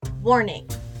Warning: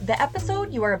 the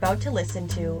episode you are about to listen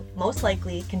to most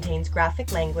likely contains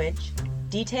graphic language,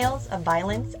 details of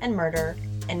violence and murder,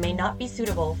 and may not be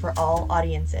suitable for all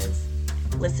audiences.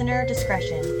 Listener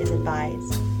discretion is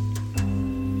advised.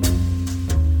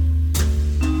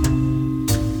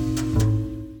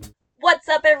 What's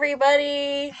up,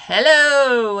 everybody?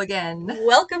 Hello again.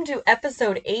 Welcome to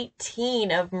episode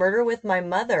 18 of Murder with My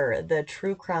Mother, the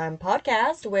true crime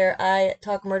podcast, where I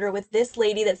talk murder with this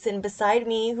lady that's sitting beside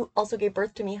me, who also gave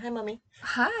birth to me. Hi, Mommy.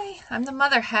 Hi, I'm the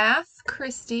mother half,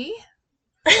 Christy.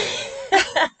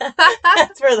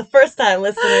 That's for the first time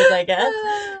listeners, I guess.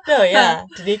 No, yeah.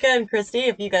 Danica and Christy,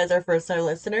 if you guys are first time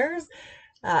listeners,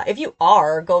 if you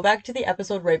are, go back to the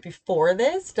episode right before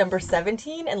this, number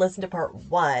 17, and listen to part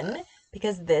 1,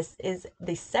 because this is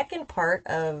the second part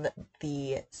of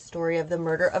the story of the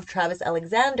murder of Travis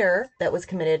Alexander that was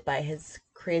committed by his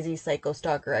crazy psycho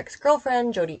stalker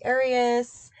ex-girlfriend, Jodi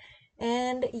Arias.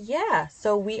 And yeah,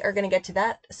 so we are going to get to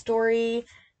that story.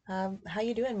 How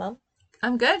you doing, Mom?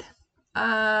 I'm good.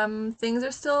 Things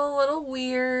are still a little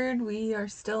weird. We are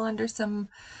still under some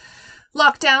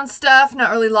lockdown stuff.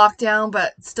 Not really lockdown,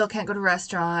 but still can't go to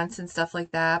restaurants and stuff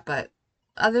like that. But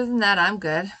other than that, I'm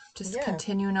good. Just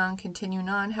continuing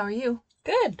on. How are you?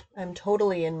 Good. I'm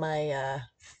totally in my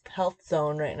health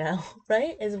zone right now,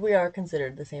 right? As we are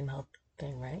considered the same health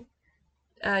thing, right?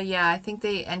 Yeah, I think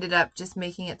they ended up just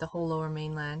making it the whole Lower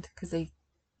Mainland because they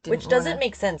didn't Which doesn't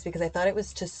make sense because I thought it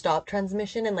was to stop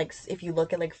transmission, and like if you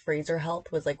look at like Fraser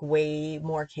Health was like way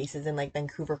more cases in like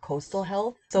Vancouver Coastal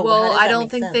Health. So well, I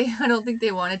don't think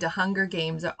they wanted to Hunger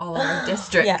Games all our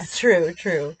districts. Yeah,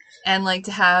 true. And like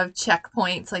to have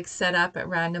checkpoints like set up at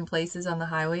random places on the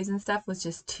highways and stuff was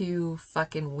just too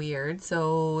fucking weird.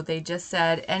 So they just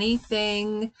said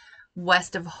anything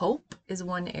west of Hope is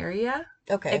one area.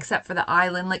 Okay. Except for the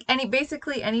island. Like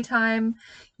anytime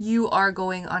you are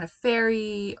going on a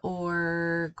ferry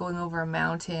or going over a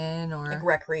mountain or like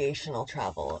recreational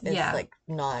travel is like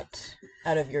not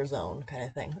out of your zone kind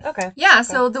of thing. Okay. Yeah, okay.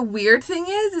 So the weird thing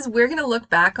is we're going to look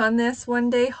back on this one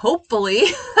day, hopefully.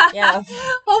 Yeah.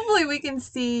 Hopefully we can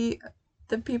see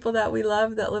the people that we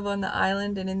love that live on the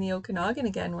island and in the Okanagan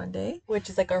again one day. Which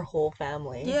is like our whole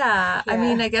family. Yeah. I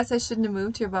mean, I guess I shouldn't have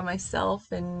moved here by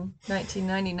myself in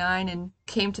 1999 and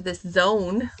came to this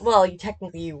zone. Well,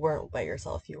 you weren't by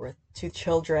yourself. You were 2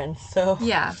 children, so...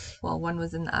 Yeah. Well, one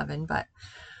was in the oven, but...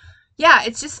 Yeah,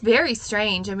 it's just very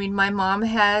strange. I mean, my mom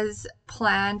has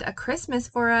planned a Christmas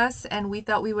for us, and we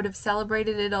thought we would have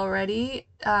celebrated it already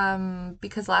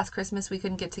because last Christmas we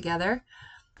couldn't get together.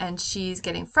 And she's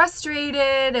getting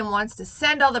frustrated and wants to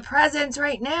send all the presents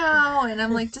right now. And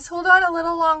I'm like, just hold on a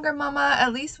little longer, Mama.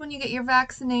 At least when you get your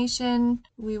vaccination,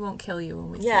 we won't kill you when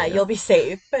we see you. Yeah, you'll be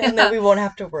safe. And then we won't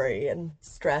have to worry and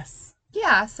stress.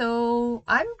 Yeah, so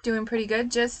I'm doing pretty good.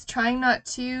 Just trying not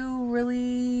to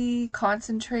really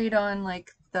concentrate on like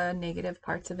the negative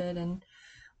parts of it. And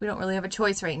we don't really have a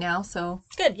choice right now, so.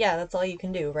 Good, yeah, that's all you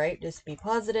can do, right? Just be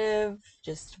positive.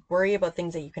 Just worry about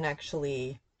things that you can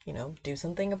actually... do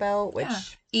something about,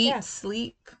 which... Eat,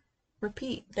 sleep,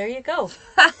 repeat. There you go.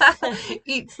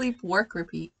 Eat, sleep, work,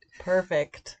 repeat.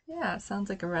 Perfect. Yeah, sounds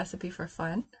like a recipe for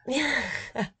fun.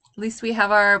 At least we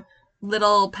have our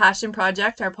little passion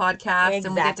project, our podcast,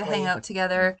 and we get to hang out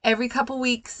together every couple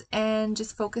weeks and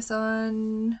just focus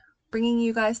on bringing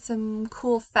you guys some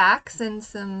cool facts and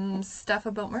some stuff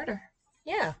about murder.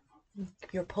 Yeah.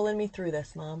 You're pulling me through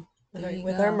this, Mom,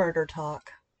 with our murder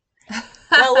talk.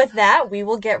 Well, with that, we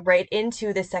will get right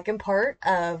into the second part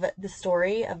of the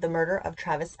story of the murder of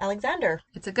Travis Alexander.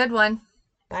 It's a good one.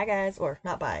 Bye, guys. Or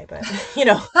not bye, but,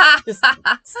 just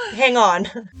hang on.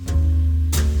 Oh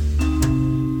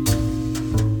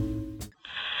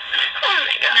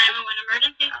my God. 911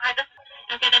 emergency.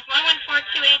 Okay, that's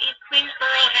 11428 East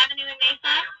Queensboro Avenue in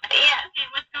Mesa. Yeah. Okay,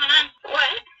 what's going on?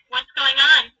 What? What's going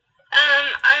on?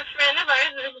 A friend of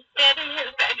ours was dead in his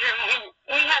bedroom.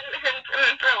 We hadn't heard from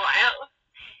him for a while.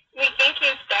 We think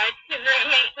he's dead. His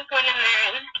roommate just went in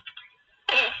there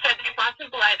and said they bought some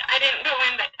blood. I didn't go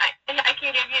in, but I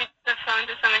can give you the phone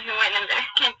to someone who went in there.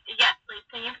 Yes, please,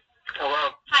 can you?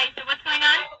 Hello. Hi,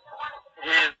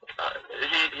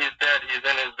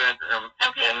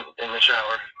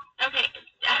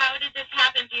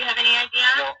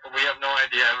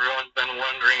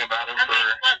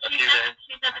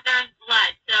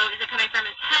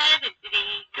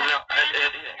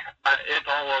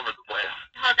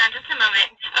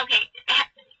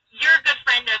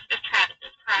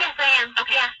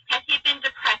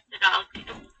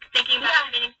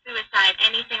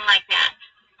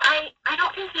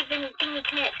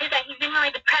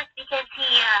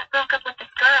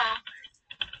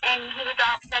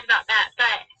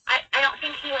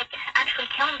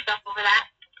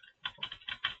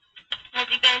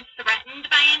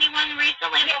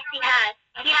 escalated? Yes, he has.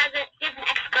 He has an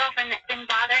ex-girlfriend that's been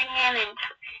bothering him and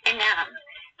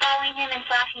following him and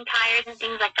slashing tires and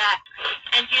things like that.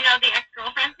 And do you know the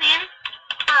ex-girlfriend's name?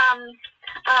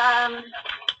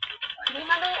 Do you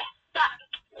remember that?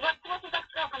 What's his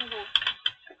ex-girlfriend's name?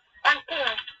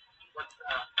 Taylor.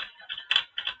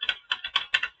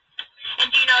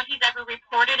 And do you know if he's ever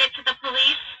reported it to the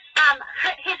police?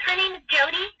 Her name is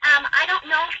Jody. I don't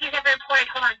know if he's ever reported.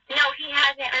 Hold on. No, he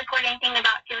hasn't reported anything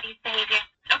about Jody's behavior.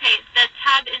 Okay, the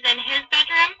tub is in his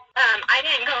bedroom? I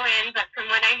didn't go in, but from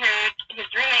what I heard, his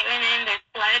roommate went in. There's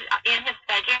blood in his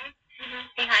bedroom,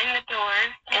 behind the door,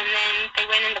 and then they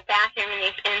went in the bathroom and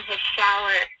he's in his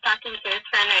shower talking to his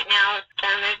friend right now.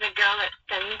 There's a girl that's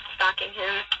been stalking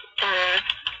him,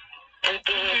 and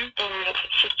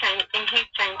he's trying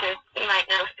to right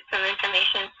now get some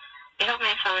information. I hope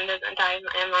my phone doesn't die.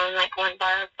 I'm on like 1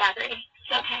 bar of battery.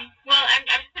 Okay. Well, I'm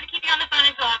just going to keep you on the phone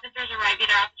until officers arrive,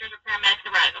 either officers or paramedics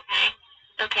arrive, okay?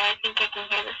 Okay, I think I can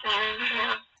hear the sirens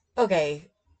now. Okay,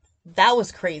 that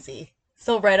was crazy.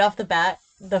 So right off the bat,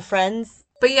 the friends...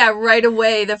 But yeah, right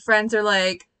away, the friends are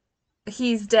like,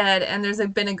 he's dead, and there's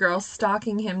been a girl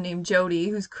stalking him named Jody,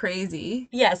 who's crazy.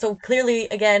 Yeah, so clearly,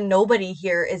 again, nobody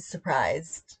here is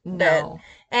surprised. No.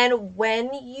 And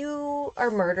when you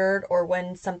are murdered or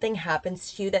when something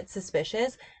happens to you that's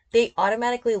suspicious, they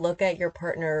automatically look at your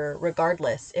partner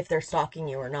regardless if they're stalking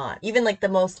you or not. Even like the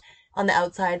most, on the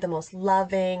outside, the most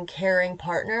loving, caring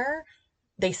partner,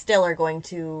 they still are going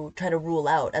to try to rule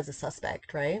out as a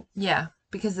suspect, right? Yeah,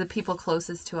 because the people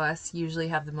closest to us usually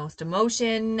have the most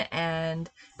emotion and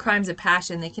crimes of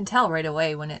passion. They can tell right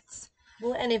away when it's...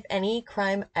 Well, and if any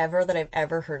crime ever that I've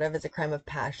ever heard of is a crime of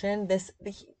passion,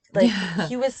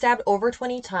 he was stabbed over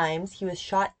 20 times, he was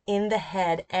shot in the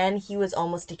head, and he was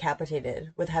almost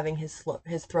decapitated with having his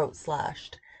throat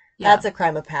slashed. Yeah. That's a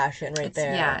crime of passion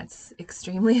there. Yeah, it's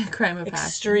extremely a crime of passion.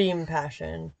 Extreme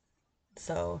passion.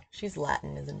 So, she's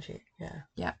Latin, isn't she? Yeah.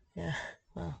 Yeah. Yeah,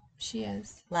 well. She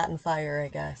is. Latin fire, I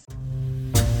guess.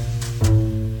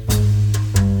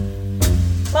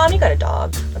 Mom, you got a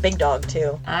dog. A big dog,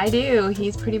 too. I do.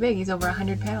 He's pretty big. He's over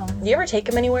 100 pounds. Do you ever take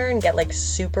him anywhere and get, like,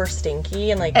 super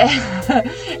stinky and, like...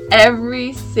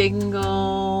 Every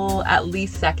single, at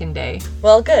least second day.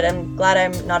 Well, good. I'm glad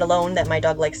I'm not alone, that my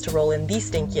dog likes to roll in the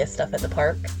stinkiest stuff at the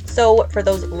park. So, for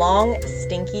those long,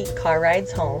 stinky car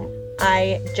rides home,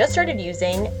 I just started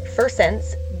using First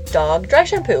Sense dog dry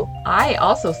shampoo. I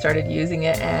also started using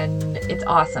it, and it's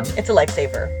awesome. It's a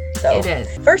lifesaver. So, it is.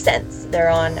 First Sense. They're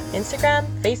on Instagram,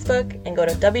 Facebook, and go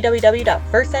to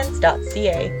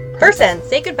www.firstsense.ca. First Sense,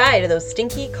 say goodbye to those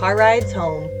stinky car rides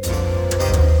home.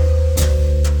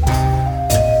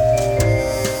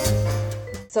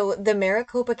 So the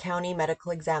Maricopa County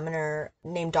medical examiner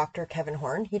named Dr. Kevin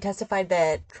Horn, he testified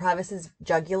that Travis's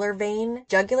jugular vein,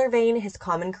 his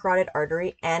common carotid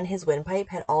artery, and his windpipe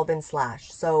had all been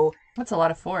slashed. So that's a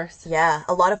lot of force. Yeah,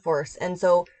 a lot of force. And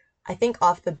so I think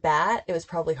off the bat, it was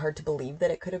probably hard to believe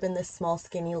that it could have been this small,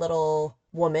 skinny little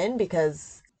woman,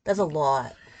 because that's a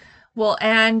lot. Well,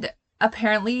 and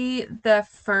apparently the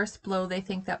first blow they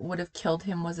think that would have killed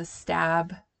him was a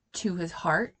stab to his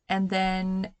heart. And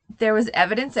then there was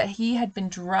evidence that he had been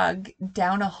drugged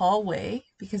down a hallway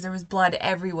because there was blood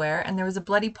everywhere. And there was a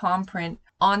bloody palm print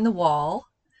on the wall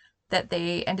that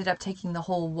they ended up taking the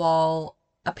whole wall,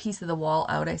 a piece of the wall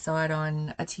out. I saw it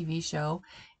on a TV show.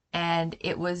 And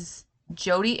it was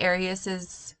Jodi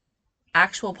Arias's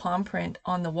actual palm print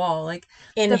on the wall. Like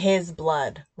in his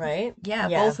blood, right? Yeah,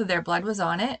 both of their blood was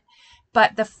on it.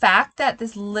 But the fact that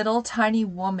this little tiny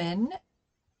woman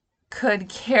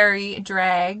could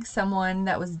drag someone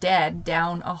that was dead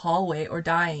down a hallway or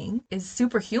dying is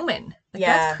superhuman. Like,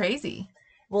 that's crazy.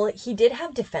 Well, he did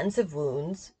have defensive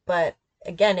wounds, but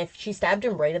again, if she stabbed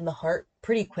him right in the heart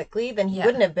pretty quickly, then he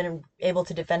wouldn't have been able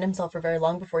to defend himself for very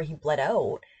long before he bled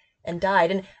out and died.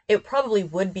 And it probably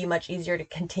would be much easier to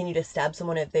continue to stab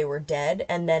someone if they were dead.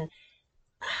 And then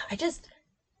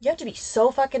you have to be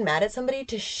so fucking mad at somebody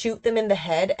to shoot them in the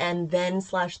head and then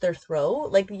slash their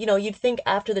throat. Like, you know, you'd think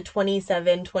after the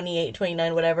 27, 28,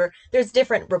 29, whatever, there's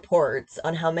different reports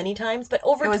on how many times, but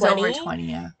over 20. Over 20,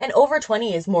 yeah. And over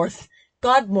 20 is more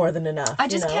than enough. I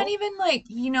just can't even, like,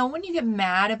 you know, when you get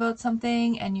mad about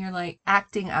something and you're, like,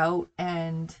 acting out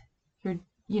and you're,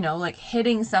 you know, like,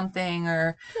 hitting something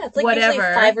or it's like whatever.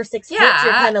 Usually 5 or 6 hits,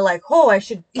 you're kind of like, oh, I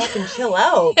should fucking chill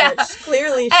out. But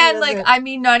clearly she And, doesn't. like, I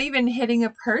mean, not even hitting a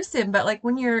person, but, like,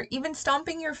 when you're even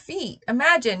stomping your feet.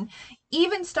 Imagine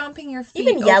even stomping your feet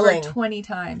even yelling over 20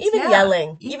 times. Even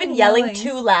yelling. Even yelling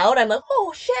too loud. I'm like,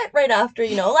 oh, shit, right after,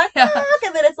 you know, like, fuck.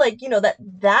 And then it's like, you know,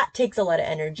 that takes a lot of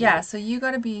energy. Yeah, so you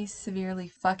got to be severely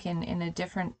fucking in a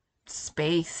different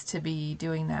space to be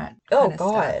doing that Oh, kind of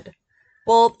stuff. God.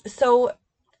 Well, so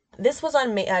this was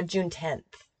on June 10th,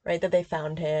 right? That they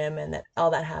found him and that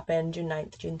all that happened June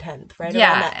 9th, June 10th, right? Around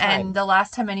Yeah, that time. and the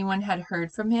last time anyone had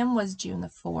heard from him was June the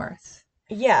 4th.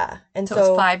 Yeah. And So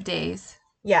it's 5 days.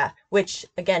 Yeah, which,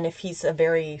 again, if he's a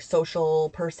very social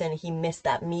person, he missed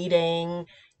that meeting,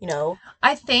 you know.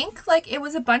 I think, like, it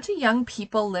was a bunch of young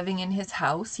people living in his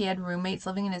house. He had roommates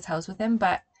living in his house with him,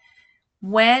 but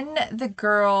when the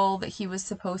girl that he was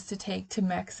supposed to take to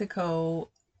Mexico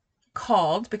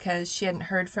called because she hadn't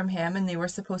heard from him and they were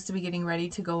supposed to be getting ready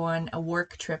to go on a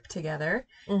work trip together,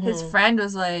 his friend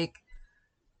was like,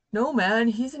 no, man,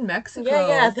 he's in Mexico.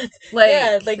 Yeah.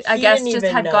 I guess just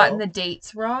had gotten the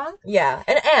dates wrong. Yeah,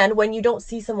 and when you don't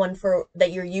see someone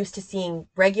that you're used to seeing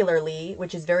regularly,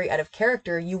 which is very out of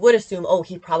character, you would assume, oh,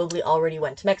 he probably already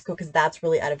went to Mexico because that's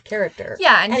really out of character.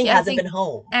 Yeah, and he hasn't been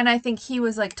home. And I think he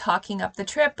was like talking up the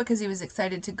trip because he was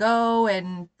excited to go,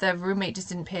 and the roommate just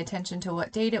didn't pay attention to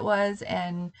what date it was,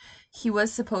 and he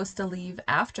was supposed to leave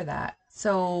after that.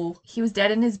 So he was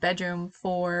dead in his bedroom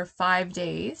for 5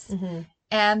 days.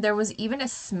 And there was even a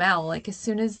smell, like as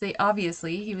soon as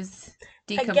obviously he was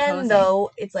decomposing. Again, though,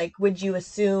 it's like, would you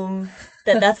assume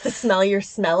that that's the smell you're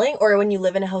smelling? Or when you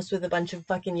live in a house with a bunch of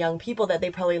fucking young people that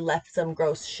they probably left some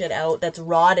gross shit out that's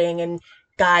rotting and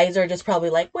guys are just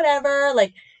probably like, whatever,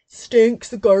 like, stinks,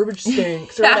 the garbage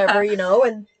stinks or whatever, you know?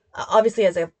 And obviously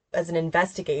as an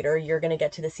investigator, you're going to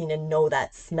get to the scene and know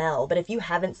that smell. But if you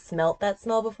haven't smelt that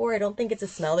smell before, I don't think it's a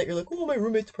smell that you're like, oh, my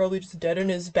roommate's probably just dead in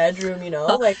his bedroom, you know?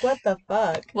 Like, what the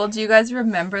fuck? Well, do you guys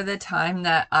remember the time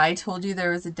that I told you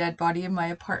there was a dead body in my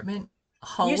apartment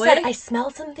hallway? You said, I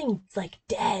smell something, like,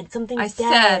 dead. Something's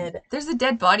dead. I said, there's a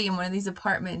dead body in one of these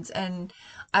apartments. And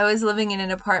I was living in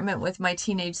an apartment with my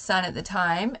teenage son at the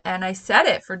time. And I said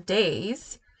it for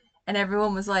days. And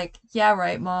everyone was like, yeah,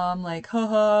 right, Mom. Like,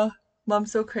 haha.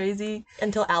 Mom's so crazy.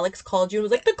 Until Alex called you and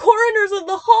was like, the coroner's in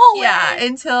the hallway. Yeah,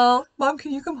 until, Mom,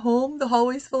 can you come home? The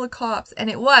hallway's full of cops. And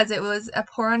it was a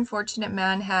poor unfortunate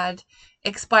man had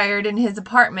expired in his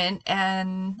apartment,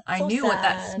 and I knew what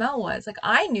that smell was. Like,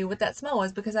 I knew what that smell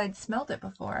was because I'd smelled it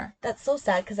before. That's so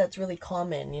sad because that's really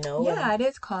common, you know? Yeah, it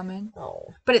is common.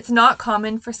 Oh. But it's not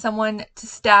common for someone to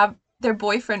stab their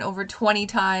boyfriend over 20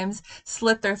 times,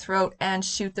 slit their throat, and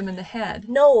shoot them in the head.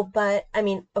 No, but, I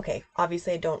mean, okay,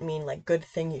 obviously I don't mean, like, good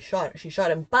thing she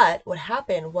shot him, but what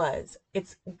happened was,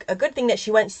 it's a good thing that she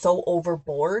went so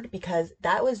overboard, because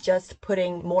that was just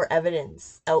putting more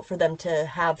evidence out for them to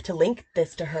have to link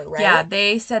this to her, right? Yeah,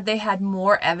 they said they had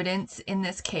more evidence in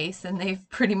this case than they've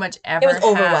pretty much ever had. It was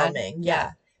overwhelming,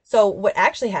 yeah. So what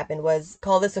actually happened was,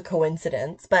 call this a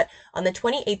coincidence, but on the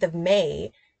 28th of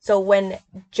May, so when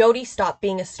Jodi stopped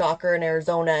being a stalker in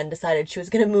Arizona and decided she was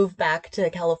going to move back to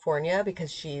California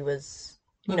because she was,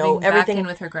 everything back in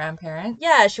with her grandparents.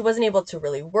 Yeah, she wasn't able to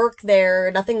really work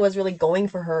there. Nothing was really going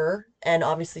for her. And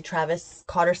obviously Travis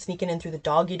caught her sneaking in through the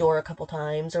doggy door a couple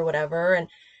times or whatever. And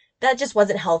that just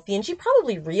wasn't healthy. And she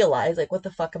probably realized, like, what the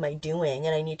fuck am I doing?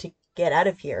 And I need to get out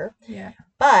of here. Yeah.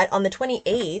 But on the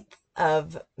 28th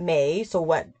of May, so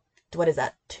what is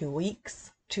that, 2 weeks?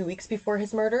 2 weeks before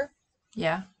his murder?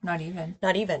 Yeah, not even.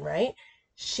 Not even, right?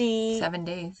 7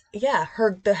 days. Yeah,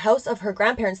 the house of her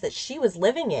grandparents that she was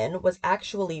living in was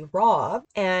actually robbed,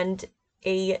 and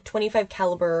a .25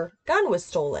 caliber gun was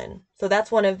stolen. So that's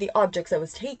one of the objects that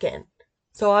was taken.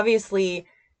 So obviously,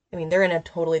 I mean, they're in a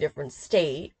totally different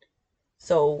state.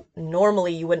 So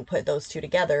normally you wouldn't put those two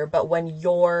together, but when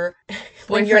your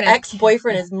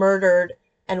ex-boyfriend is murdered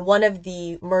and one of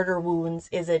the murder wounds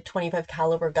is a .25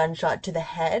 caliber gunshot to the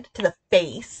head, to the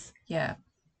face, yeah,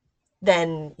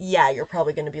 then yeah, you're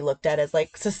probably going to be looked at as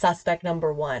like suspect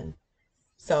number one.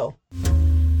 So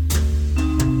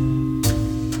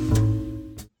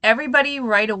everybody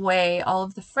right away, all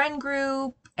of the friend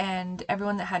group and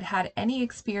everyone that had any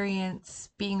experience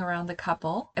being around the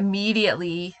couple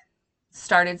immediately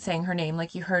started saying her name,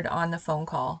 like you heard on the phone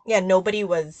call. Yeah, nobody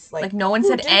was like no one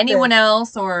said anyone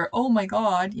else or, oh my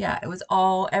God. Yeah, it was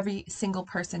every single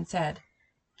person said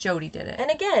Jodi did it.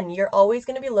 And again, you're always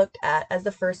going to be looked at as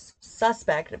the first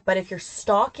suspect, but if you're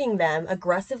stalking them,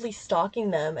 aggressively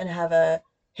stalking them, and have a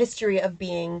history of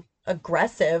being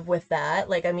aggressive with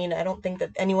that, like, I mean, I don't think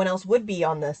that anyone else would be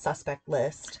on the suspect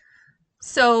list.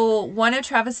 So one of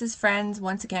Travis's friends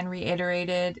once again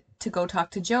reiterated to go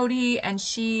talk to Jodi, and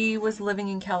she was living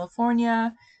in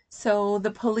California. So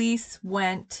the police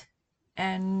went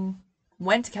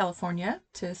to California,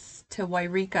 to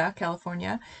Yreka,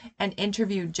 California, and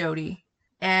interviewed Jodi.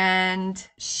 And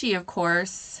she, of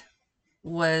course,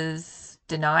 was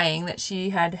denying that she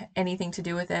had anything to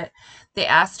do with it. They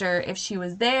asked her if she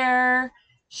was there.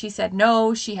 She said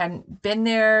no, she hadn't been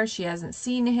there. She hasn't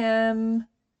seen him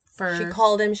for... She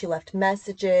called him. She left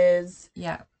messages.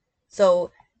 Yeah.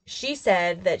 So she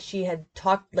said that she had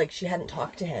talked, like she hadn't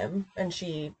talked to him, and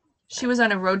she was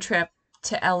on a road trip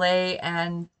to LA,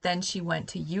 and then she went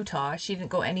to Utah. She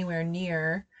didn't go anywhere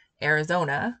near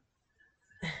Arizona.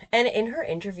 And in her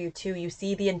interview too, you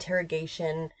see the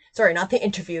interrogation. Sorry, not the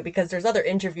interview, because there's other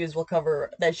interviews we'll cover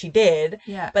that she did.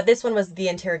 Yeah. But this one was the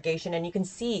interrogation, and you can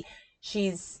see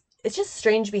it's just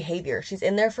strange behavior. She's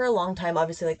in there for a long time.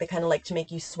 Obviously, like they kind of like to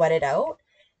make you sweat it out.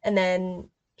 And then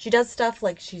she does stuff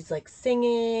like she's like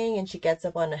singing, and she gets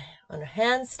up on a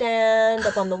handstand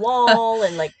up on the wall,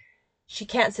 and like she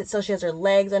can't sit still. She has her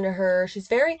legs under her. She's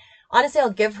very, honestly,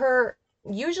 I'll give her,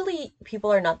 usually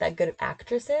people are not that good at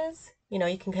actresses. You know,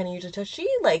 you can kind of usually tell she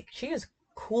is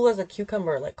cool as a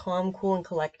cucumber, like calm, cool, and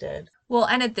collected. Well,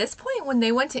 and at this point, when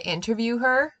they went to interview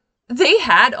her, they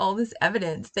had all this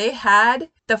evidence. They had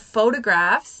the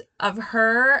photographs of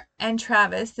her and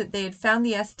Travis that they had found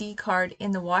the SD card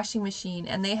in the washing machine,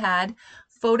 and they had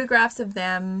photographs of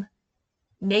them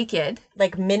naked.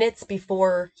 Like minutes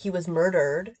before he was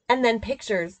murdered, and then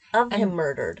pictures of him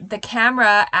murdered. The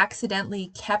camera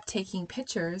accidentally kept taking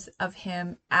pictures of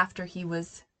him after he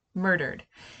was murdered.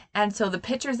 And so the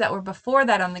pictures that were before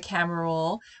that on the camera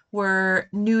roll were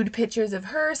nude pictures of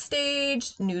her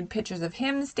staged, nude pictures of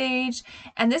him staged.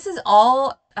 And this is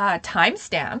all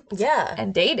time-stamped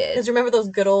and dated. Because remember those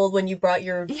good old, when you brought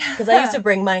your... Because I used to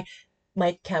bring my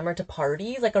camera to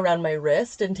parties, like around my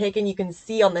wrist, and you can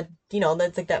see on the,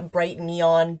 that's like that bright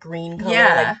neon green color,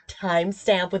 like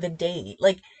timestamp with a date.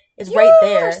 Like, it's right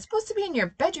there. You're supposed to be in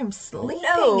your bedroom sleeping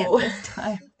at this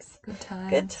time. Good times.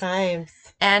 Good times.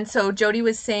 And so Jody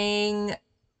was saying,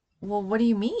 well, what do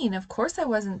you mean? Of course I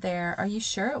wasn't there. Are you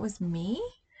sure it was me?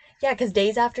 Yeah, because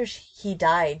days after he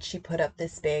died, she put up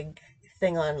this big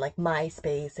thing on like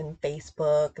MySpace and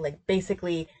Facebook, like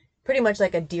basically pretty much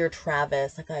like a Dear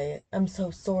Travis, like I'm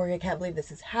so sorry, I can't believe this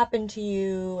has happened to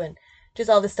you, and just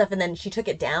all this stuff. And then she took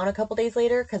it down a couple days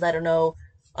later because I don't know,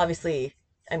 obviously,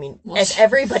 I mean, if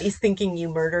everybody's thinking you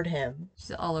murdered him.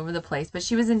 She's all over the place, but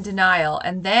she was in denial.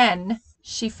 And then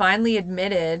she finally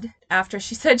admitted, after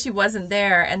she said she wasn't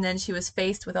there, and then she was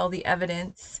faced with all the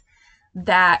evidence,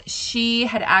 that she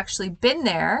had actually been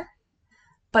there,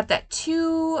 but that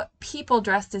two people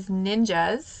dressed as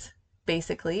ninjas,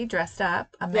 basically dressed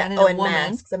up, a man and a woman.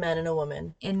 Masks, a man and a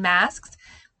woman. In masks,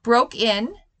 broke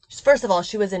in. First of all,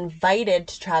 she was invited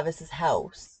to Travis's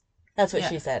house. That's what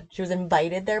she said. She was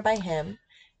invited there by him.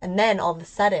 And then all of a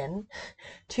sudden,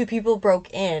 two people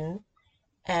broke in,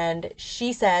 and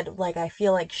she said, like, I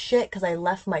feel like shit because I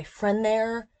left my friend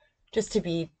there just to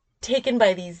be taken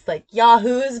by these, like,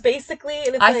 yahoos, basically.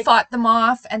 And it's I fought them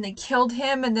off, and they killed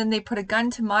him, and then they put a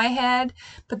gun to my head,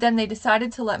 but then they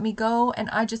decided to let me go, and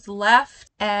I just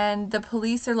left. And the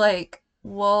police are like,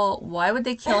 well, why would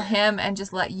they kill him and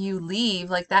just let you leave?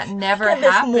 Like, that never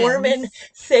happens. This Mormon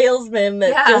salesman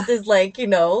that just is like,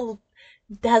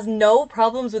 has no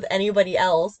problems with anybody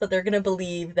else, but they're gonna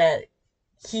believe that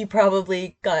he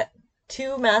probably got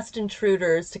two masked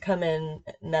intruders to come in,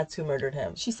 and that's who murdered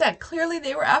him. She said, clearly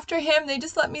they were after him, they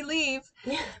just let me leave.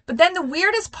 But then the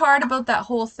weirdest part about that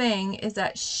whole thing is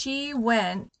that she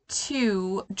went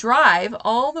to drive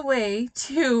all the way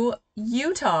to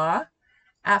Utah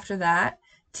after that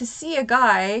to see a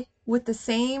guy with the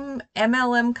same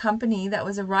MLM company that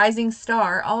was a rising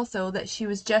star also that she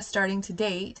was just starting to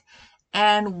date,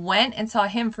 and went and saw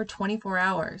him for 24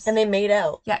 hours. And they made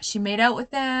out. Yeah, she made out with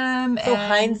them. So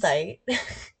hindsight.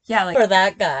 Yeah, like, for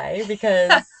that guy,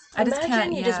 because I just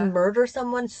can't, you just murder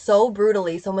someone so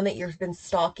brutally, someone that you've been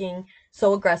stalking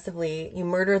so aggressively, you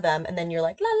murder them, and then you're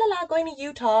like, la la la, going to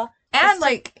Utah. And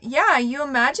like, yeah, you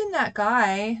imagine that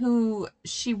guy who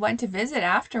she went to visit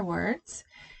afterwards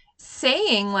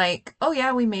saying like, oh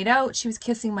yeah, we made out, she was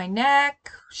kissing my neck,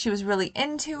 she was really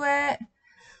into it.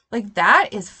 Like,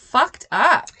 that is fucked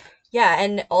up. Yeah,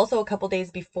 and also a couple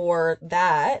days before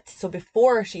that, so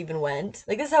before she even went,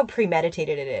 like, this is how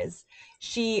premeditated it is.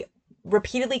 She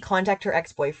repeatedly tried to contact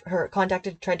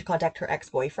her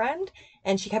ex-boyfriend,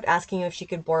 and she kept asking him if she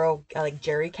could borrow like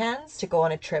jerry cans to go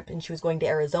on a trip, and she was going to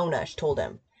Arizona, she told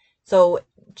him. So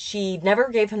she never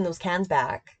gave him those cans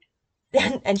back.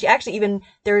 And she actually even,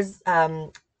 there's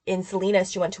in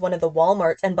Salinas, she went to one of the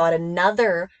Walmarts and bought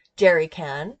another jerry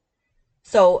can.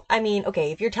 So, I mean,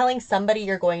 okay, if you're telling somebody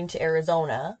you're going to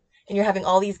Arizona and you're having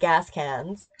all these gas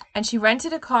cans. And she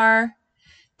rented a car.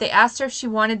 They asked her if she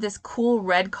wanted this cool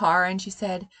red car, and she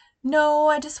said, no,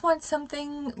 I just want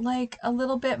something like a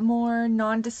little bit more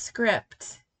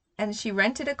nondescript. and she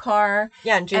rented a car.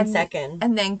 Yeah, on June and 2nd.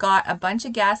 And then got a bunch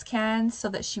of gas cans so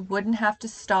that she wouldn't have to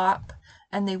stop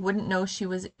and they wouldn't know she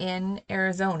was in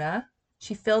Arizona.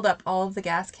 She filled up all of the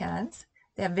gas cans.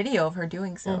 They have video of her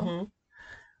doing so. Mm-hmm.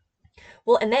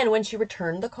 Well, and then when she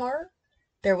returned the car,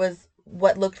 there was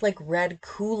what looked like red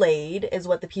Kool-Aid is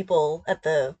what the people at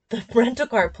the rental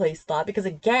car place thought. Because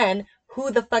again,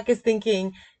 who the fuck is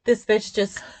thinking this bitch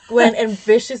just went and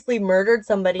viciously murdered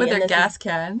somebody With and her this gas is,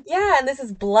 can. yeah, and this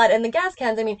is blood. And the gas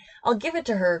cans, I mean, I'll give it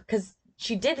to her because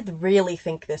she did really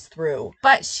think this through.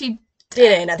 But she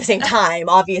Didn't at the same time,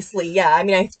 obviously. Yeah, I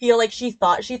mean, I feel like she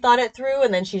thought it through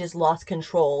and then she just lost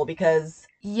control because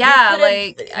yeah, could've-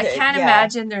 like I can't yeah.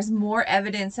 imagine there's more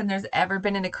evidence than there's ever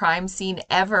been in a crime scene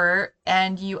ever,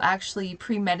 and you actually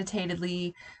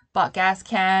premeditatedly bought gas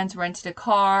cans, rented a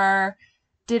car,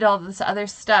 did all this other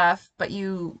stuff, but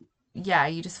you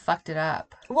just fucked it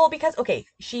up. Well, because, okay,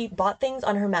 she bought things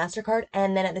on her MasterCard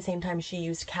and then at the same time she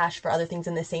used cash for other things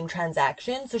in the same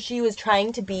transaction. So she was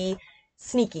trying to be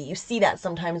sneaky. You see that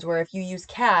sometimes where if you use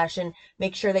cash and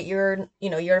make sure that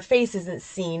your face isn't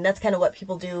seen, that's kind of what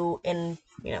people do in,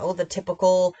 the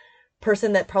typical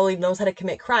person that probably knows how to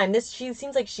commit crime. She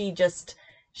seems like she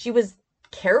was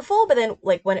careful, but then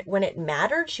like when it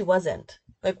mattered, she wasn't.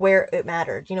 Like where it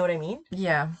mattered, you know what I mean?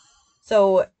 Yeah.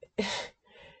 So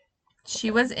she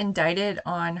was indicted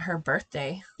on her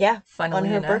birthday. Yeah, funnily on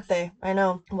her enough. birthday. I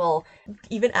know. Well,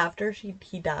 even after he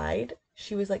died,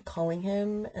 she was like calling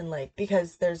him and like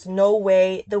because there's no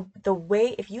way the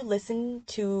way if you listen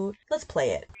to let's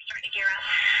play it.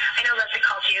 I know Leslie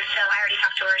called you, so I already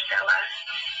talked to her, so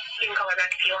you can call her back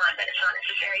if you want, but it's not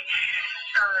necessary.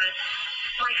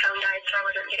 My phone died, so I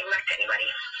wasn't getting back to anybody.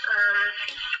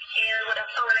 And what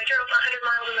else? Oh, and I drove 100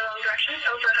 miles in the wrong direction,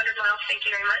 over 100 miles, thank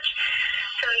you very much.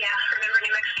 So yeah, remember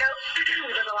New Mexico?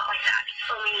 It was a lot like that.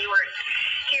 Only you weren't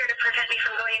here to prevent me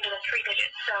from going into the 3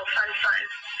 digits. So fun.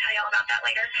 Tell you all about that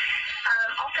later.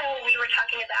 Also, we were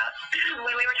talking about,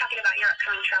 when we were talking about your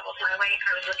upcoming travels my way,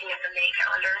 I was looking at the May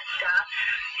calendar,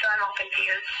 so I'm all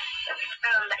confused.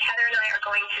 But Heather and I are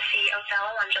going to see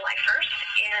Othello on July 1st,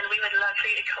 and we would love for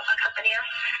you to accompany us.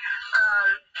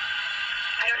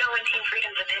 I don't know when Team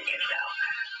Freedom's event is, though,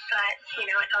 but,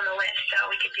 it's on the list, so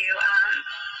we could do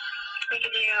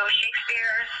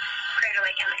Shakespeare, Crater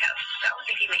Lake, and the coast. So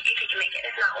if you can make it.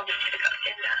 If not, we'll just do the coast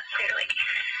in Crater Lake.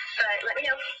 But let me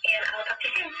know, and I will talk to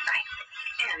you soon. Bye.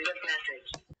 End of message.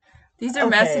 These are Okay.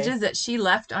 messages that she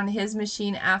left on his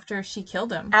machine after she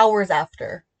killed him. Hours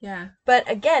after. Yeah. But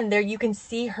again, there you can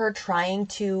see her trying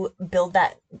to build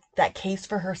that case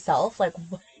for herself. Like,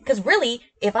 because really,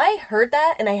 if I heard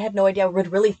that and I had no idea, I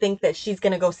would really think that she's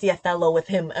going to go see Othello with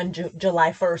him on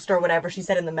July 1st or whatever she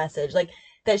said in the message. Like,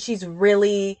 that she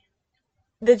really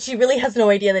has no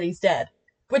idea that he's dead.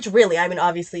 Which really, I mean,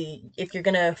 obviously, if you're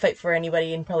going to fight for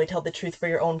anybody and probably tell the truth for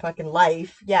your own fucking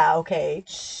life, yeah, okay.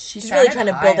 She's really trying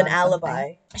to build an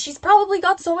alibi. She's probably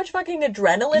got so much fucking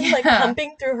adrenaline, like,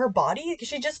 pumping through her body.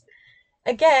 She just,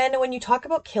 again, when you talk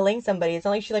about killing somebody, it's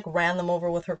not like she, like, ran them over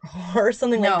with her car or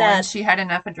something like that. No, and she had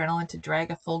enough adrenaline to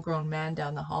drag a full-grown man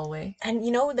down the hallway. And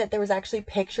you know that there was actually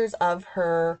pictures of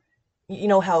her, you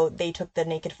know how they took the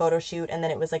naked photo shoot and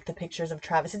then it was, like, the pictures of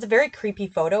Travis. It's a very creepy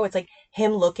photo. It's, like,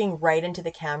 him looking right into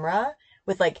the camera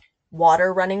with, like,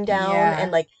 water running down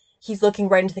and, like, he's looking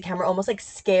right into the camera almost, like,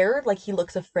 scared, like he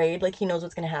looks afraid, like he knows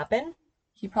what's going to happen.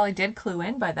 He probably did clue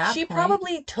in by that point. She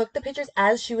probably took the pictures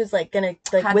as she was, like, gonna,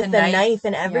 like, with the knife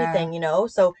and everything, you know?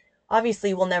 So,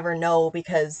 obviously, we'll never know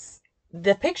because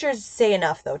the pictures say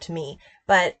enough, though, to me.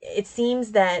 But it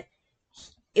seems that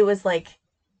it was, like,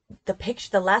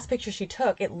 the last picture she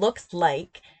took, it looks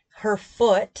like her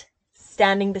foot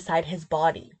standing beside his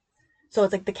body. So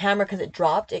it's like the camera, because it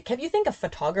dropped, you think a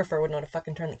photographer would know to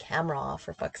fucking turn the camera off,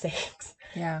 for fuck's sakes.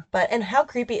 Yeah. And how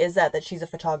creepy is that she's a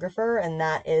photographer and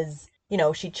that is,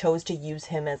 she chose to use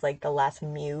him as like the last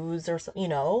muse or something,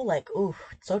 like, ooh,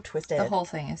 it's so twisted. The whole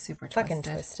thing is super twisted.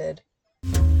 Fucking twisted.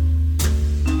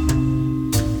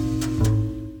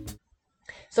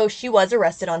 So she was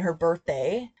arrested on her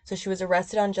birthday. So she was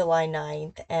arrested on July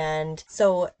 9th. And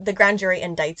so the grand jury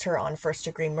indicts her on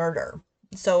first-degree murder.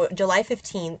 So July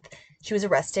 15th, she was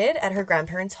arrested at her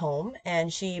grandparents' home,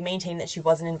 and she maintained that she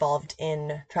wasn't involved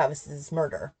in Travis's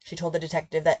murder. She told the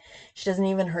detective that she doesn't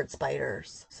even hurt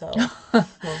spiders. So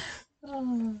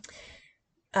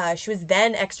she was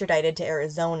then extradited to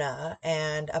Arizona,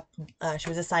 and she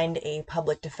was assigned a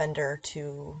public defender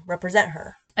to represent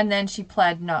her. And then she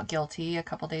pled not guilty a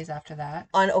couple days after that.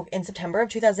 In September of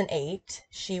 2008,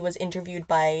 she was interviewed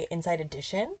by Inside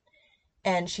Edition,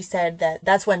 and she said that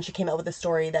that's when she came out with the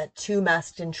story that 2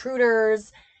 masked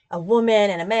intruders a woman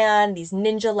and a man, these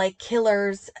ninja-like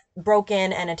killers, broke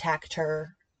in and attacked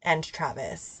her and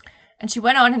Travis. And she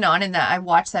went on in that. I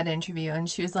watched that interview and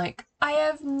she was like, I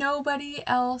have nobody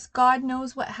else. God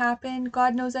knows what happened.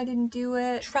 God knows I didn't do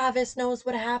it. Travis knows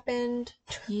what happened.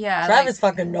 Yeah. Travis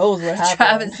fucking knows what happened.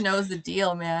 Travis knows the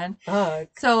deal, man.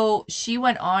 Fuck. So she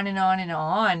went on and on and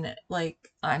on. Like,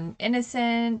 I'm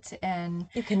innocent and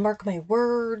you can mark my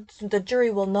words. The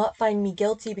jury will not find me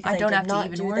guilty because I don't have not to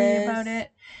even do worry this. about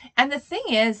it. And the thing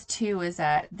is, too, is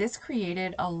that this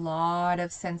created a lot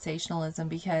of sensationalism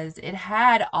because it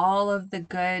had all of the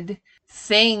good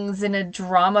things in a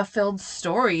drama-filled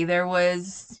story. There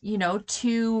was, you know,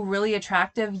 two really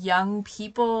attractive young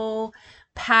people,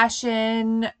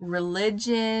 passion,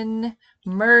 religion,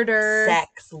 murder,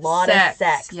 sex, lot of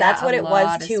sex. Yeah, that's what it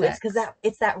was too. It's because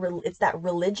it's that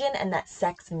religion and that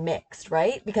sex mixed,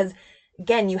 right? Because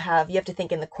again, you have to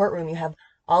think in the courtroom, you have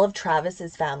all of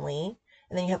Travis's family,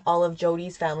 and then you have all of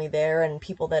Jody's family there, and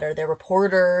people that are their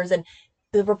reporters, and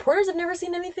the reporters have never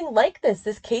seen anything like this.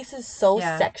 This case is so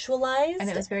sexualized, and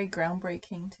it was very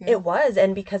groundbreaking too. It was,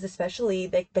 and because especially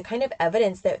the kind of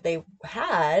evidence that they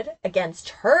had against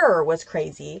her was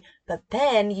crazy. But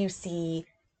then you see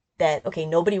that, okay,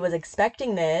 nobody was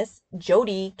expecting this.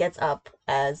 Jody gets up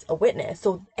as a witness.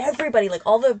 So everybody, like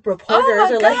all the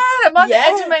reporters are like, I'm on the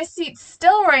edge of my seat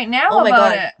still right now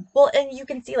about it. Well, and you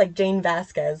can see like Jane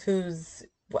Vasquez, who's,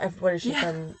 what is she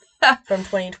from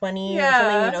 2020 or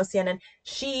something, you know, CNN.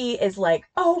 She is like,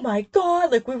 oh my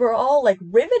God, like we were all like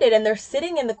riveted, and they're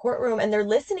sitting in the courtroom and they're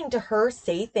listening to her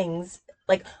say things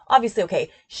like, obviously, okay,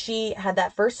 she had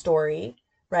that first story,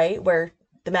 right, where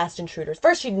the masked intruders.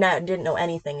 First, she didn't know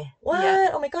anything. What? Yeah.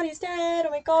 Oh my God, he's dead.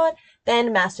 Oh my God.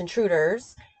 Then masked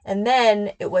intruders. And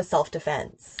then it was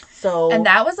self-defense. So. And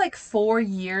that was like 4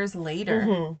 years later.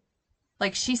 Mm-hmm.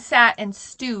 Like she sat and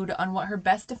stewed on what her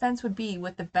best defense would be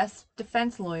with the best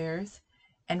defense lawyers.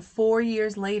 And 4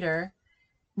 years later,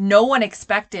 no one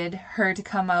expected her to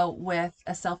come out with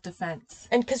a self-defense.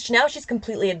 And because now she's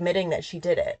completely admitting that she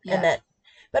did it. Yeah. And that.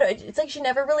 But it's like she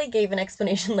never really gave an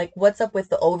explanation, like, what's up with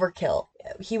the overkill?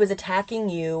 He was attacking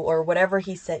you, or whatever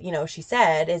he said, you know, she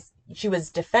said, is she was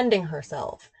defending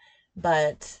herself.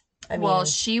 But, I mean...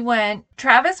 Well,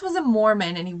 Travis was a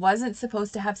Mormon, and he wasn't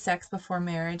supposed to have sex before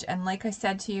marriage. And like I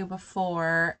said to you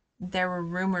before, there were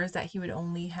rumors that he would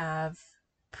only have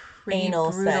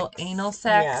brutal anal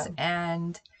sex. Yeah.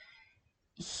 And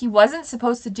he wasn't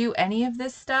supposed to do any of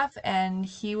this stuff, and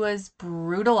he was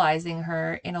brutalizing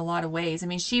her in a lot of ways. I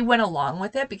mean, she went along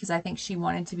with it because I think she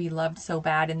wanted to be loved so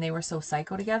bad and they were so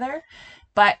psycho together.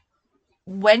 But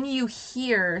when you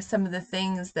hear some of the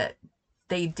things that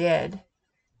they did,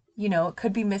 you know, it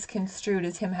could be misconstrued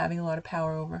as him having a lot of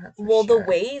power over her. Well, sure. The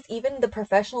ways, even the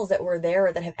professionals that were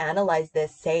there that have analyzed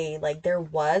this say, like, there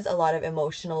was a lot of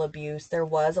emotional abuse. There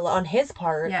was a lot on his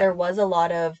part. Yeah. There was a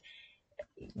lot of...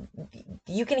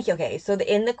 You can, okay, so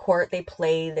in the court they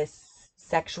play this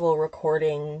sexual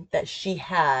recording that she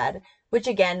had, which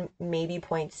again maybe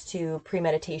points to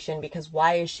premeditation, because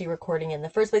why is she recording in the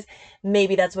first place?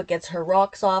 Maybe that's what gets her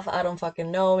rocks off. I don't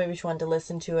fucking know. Maybe she wanted to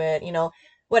listen to it, you know,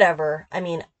 whatever. I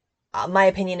mean, my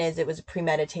opinion is it was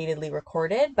premeditatedly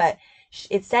recorded, but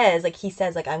it says, like, he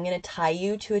says, like, I'm gonna tie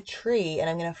you to a tree and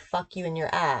I'm gonna fuck you in your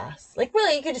ass. Like,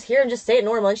 really, you could just hear him just say it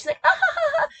normal, and she's like, ah, ha,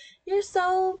 ha, ha. You're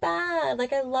so bad.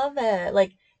 Like, I love it.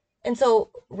 Like, and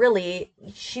so really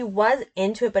she was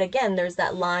into it. But again, there's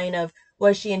that line of,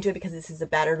 was she into it because this is a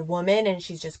battered woman and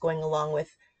she's just going along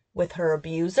with her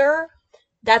abuser?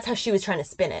 That's how she was trying to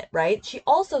spin it, right? She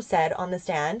also said on the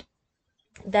stand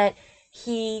that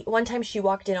one time she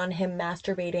walked in on him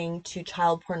masturbating to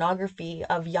child pornography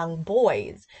of young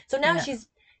boys. So now she's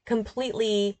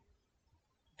completely...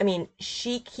 I mean,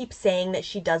 she keeps saying that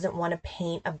she doesn't want to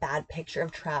paint a bad picture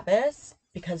of Travis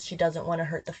because she doesn't want to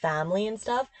hurt the family and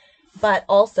stuff. But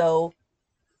also,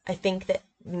 I think that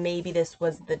maybe this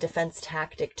was the defense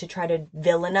tactic to try to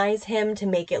villainize him, to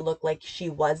make it look like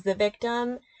she was the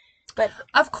victim. But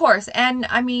of course. And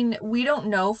I mean, we don't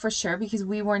know for sure because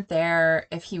we weren't there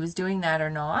if he was doing that or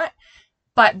not.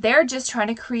 But they're just trying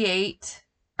to create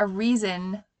a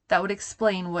reason that would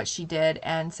explain what she did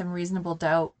and some reasonable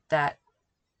doubt that,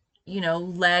 you know,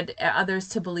 led others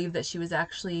to believe that she was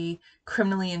actually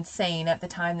criminally insane at the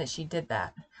time that she did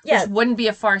that. Yeah. Which wouldn't be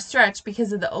a far stretch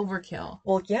because of the overkill.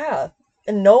 Well, yeah.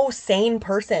 And no sane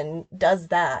person does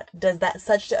that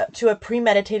to a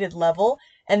premeditated level,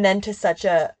 and then to such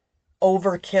a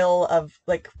overkill of,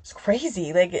 like, it's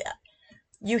crazy. Like,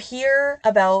 you hear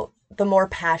about the more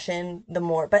passion, the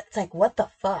more, but it's like, what the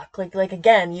fuck? Like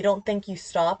again, you don't think you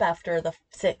stop after the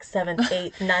 6th, 7th,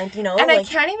 8th, 9th, you know? And like, I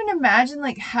can't even imagine,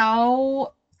 like,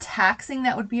 how taxing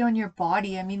that would be on your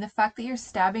body. I mean, the fact that you're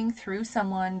stabbing through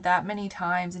someone that many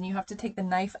times and you have to take the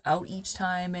knife out each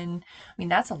time, and I mean,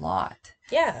 that's a lot.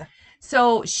 Yeah.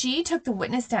 So she took the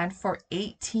witness stand for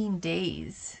 18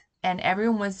 days. And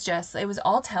everyone was just, it was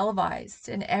all televised.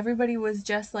 And everybody was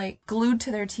just like glued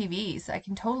to their TVs. I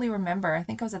can totally remember. I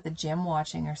think I was at the gym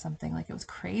watching or something. Like, it was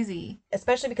crazy.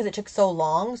 Especially because it took so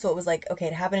long. So it was like, okay,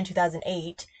 it happened in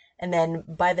 2008. And then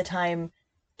by the time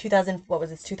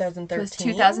 2013? It was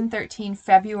 2013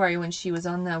 February when she was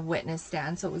on the witness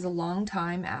stand. So it was a long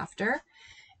time after.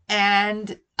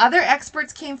 And other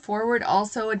experts came forward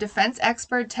also. A defense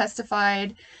expert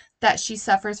testified that she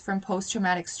suffers from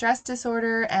post-traumatic stress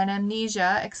disorder and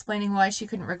amnesia, explaining why she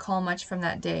couldn't recall much from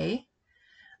that day.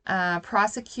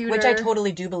 Prosecutor... Which I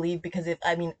totally do believe, because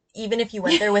even if you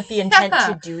went there with the intent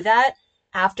to do that,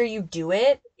 after you do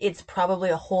it, it's probably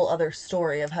a whole other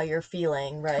story of how you're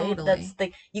feeling, right? Totally.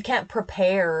 That's you can't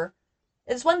prepare.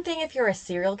 It's one thing if you're a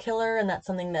serial killer and that's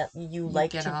something that you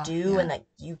like to do, and that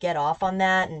you get off on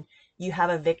that and you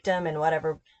have a victim and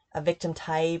whatever, a victim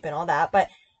type and all that, but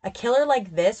a killer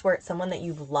like this, where it's someone that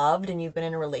you've loved and you've been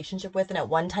in a relationship with and at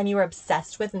one time you were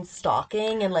obsessed with and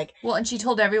stalking and like... Well, and she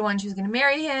told everyone she was going to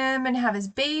marry him and have his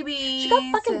baby. She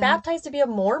got fucking baptized to be a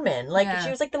Mormon. Like, she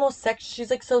was like the most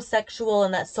she's like so sexual,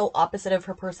 and that's so opposite of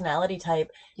her personality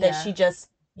type that she just,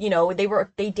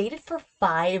 they dated for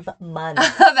 5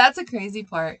 months. That's a crazy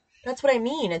part. That's what I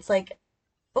mean. It's like,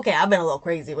 okay, I've been a little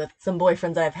crazy with some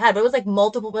boyfriends that I've had, but it was like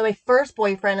multiple, my first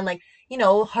boyfriend, and like,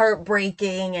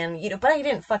 heartbreaking, and, but I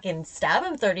didn't fucking stab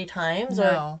him 30 times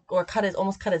or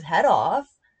almost cut his head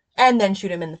off and then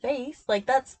shoot him in the face. Like,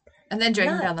 that's... And then drag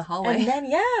him down the hallway. And then,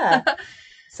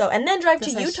 and then drive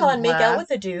to Utah and make out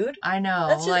with a dude. I know.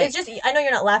 That's just, it's just, I know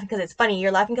you're not laughing because it's funny.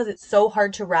 You're laughing because it's so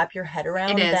hard to wrap your head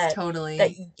around. It is, totally.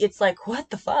 That it's like, what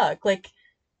the fuck? Like,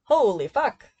 holy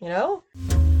fuck,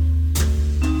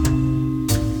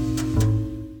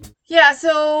 Yeah,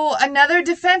 so another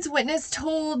defense witness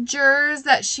told jurors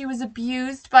that she was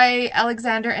abused by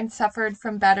Alexander and suffered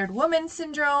from battered woman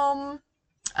syndrome.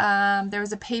 There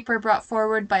was a paper brought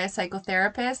forward by a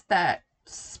psychotherapist that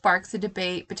sparks a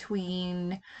debate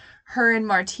between her and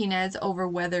Martinez over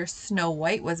whether Snow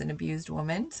White was an abused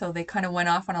woman. So they kind of went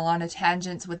off on a lot of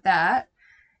tangents with that.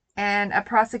 And a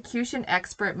prosecution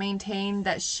expert maintained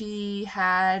that she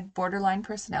had borderline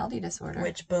personality disorder.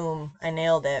 Which, boom, I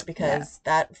nailed it, because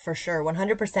that for sure,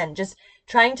 100%, just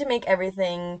trying to make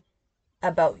everything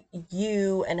about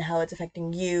you and how it's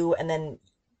affecting you, and then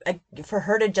for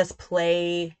her to just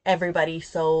play everybody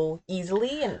so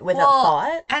easily and without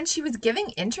thought. And she was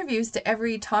giving interviews to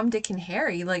every Tom, Dick, and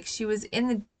Harry. Like, she was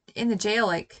in the jail,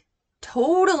 like...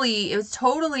 It was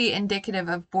totally indicative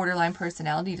of borderline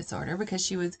personality disorder, because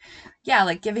she was,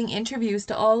 like giving interviews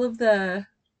to all of the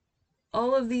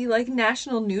like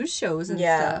national news shows and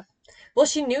stuff. Well,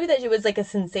 she knew that it was like a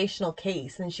sensational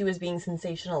case and she was being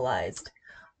sensationalized.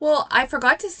 Well, I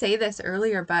forgot to say this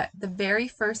earlier, but the very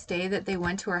first day that they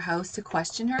went to her house to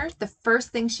question her, the first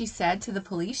thing she said to the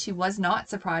police, she was not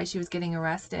surprised she was getting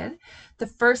arrested. The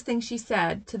first thing she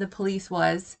said to the police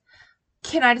was,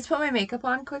 "Can I just put my makeup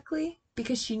on quickly?"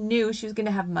 Because she knew she was going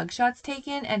to have mugshots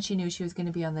taken, and she knew she was going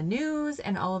to be on the news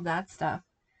and all of that stuff.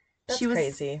 That's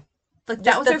crazy. Like,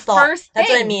 that was her first thing. That's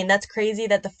what I mean. That's crazy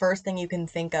that the first thing you can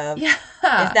think of is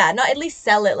that. Not at least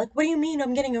sell it. Like, what do you mean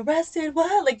I'm getting arrested?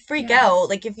 What? Like, freak out.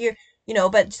 Like, if you're,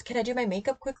 but just, can I do my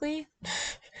makeup quickly?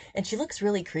 And she looks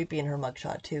really creepy in her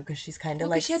mugshot, too, because she's kind of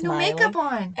like she had smiling. no makeup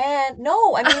on. And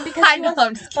no, I mean, because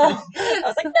I'm just kidding. I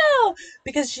was like, no.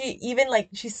 Because she even, like,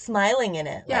 she's smiling in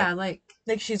it. Yeah, like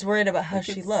she's worried about how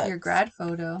she looks. Your grad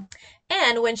photo.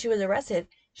 And when she was arrested,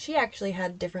 she actually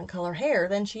had different color hair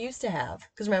than she used to have.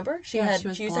 Because remember, she used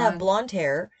to have blonde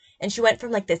hair, and she went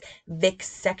from like this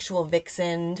sexual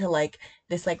vixen to like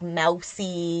this like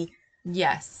mousy,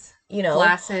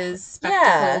 glasses,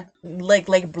 spectacled, like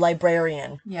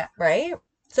librarian, right?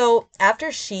 So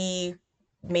after she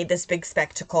made this big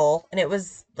spectacle, and it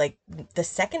was like the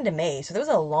 2nd of May, so there was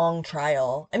a long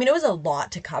trial. I mean, it was a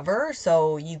lot to cover,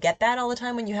 so you get that all the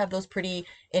time when you have those pretty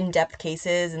in-depth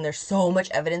cases, and there's so much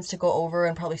evidence to go over,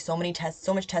 and probably so much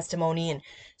testimony, and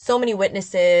so many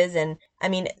witnesses. And I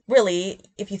mean, really,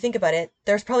 if you think about it,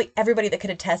 there's probably everybody that could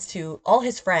attest to all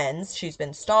his friends. She's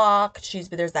been stalked.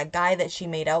 There's that guy that she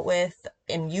made out with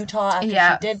in Utah after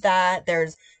she did that.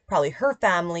 There's probably her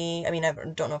family. I mean, I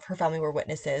don't know if her family were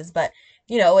witnesses, but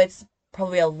it's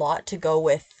probably a lot to go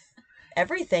with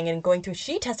everything and going through.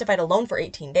 She testified alone for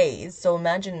 18 days, so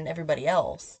imagine everybody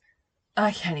else.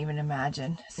 I can't even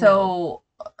imagine. So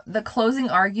the closing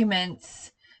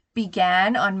arguments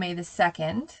began on May the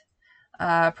 2nd.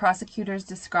 Prosecutors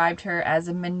described her as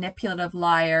a manipulative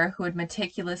liar who had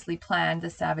meticulously planned the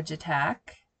savage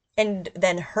attack. And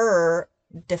then her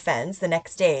defense the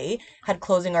next day had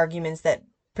closing arguments that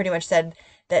pretty much said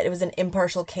that it was an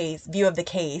impartial view of the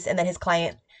case, and that his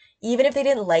client, even if they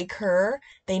didn't like her,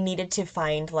 they needed to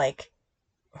find like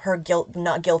her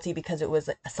not guilty because it was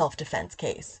a self-defense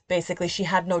case. Basically, she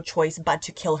had no choice but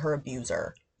to kill her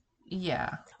abuser.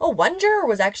 Yeah. Oh, one juror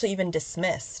was actually even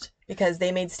dismissed because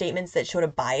they made statements that showed a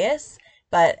bias,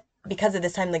 but because of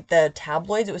this time, like the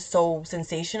tabloids, it was so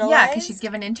sensationalized. Yeah, because she's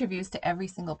given interviews to every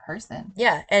single person.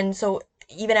 Yeah, and so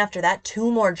even after that,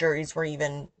 two more jurors were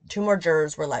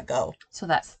let go. So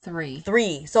that's 3.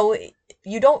 3. So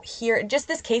you don't hear, just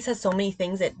this case has so many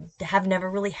things that have never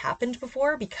really happened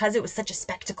before because it was such a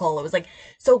spectacle. It was like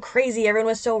so crazy. Everyone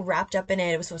was so wrapped up in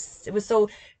it. It was so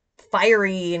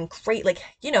fiery and great. Like,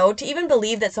 you know, to even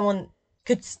believe that someone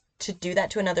could to do that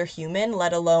to another human,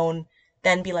 let alone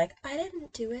then be like, I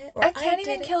didn't do it. Or I can't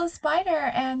even kill a spider,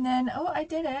 and then, I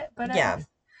did it. But yeah.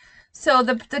 So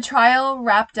the trial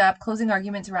wrapped up, closing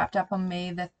arguments wrapped up on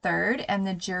May the 3rd, and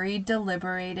the jury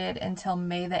deliberated until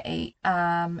May the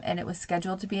 8th, and it was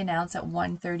scheduled to be announced at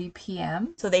 1:30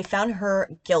 p.m. So they found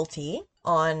her guilty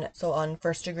on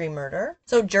first-degree murder.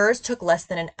 So jurors took less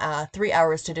than 3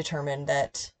 hours to determine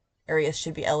that Arias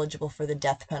should be eligible for the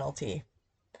death penalty.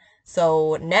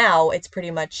 So now it's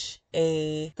pretty much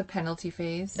the penalty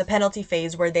phase. The penalty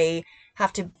phase where they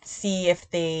have to see if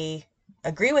they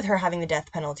agree with her having the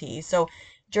death penalty. So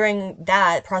during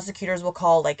that, prosecutors will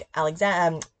call like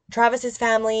Travis's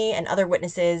family and other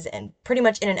witnesses, and pretty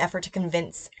much in an effort to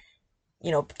convince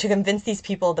these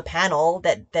people, the panel,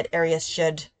 that Arias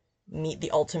should meet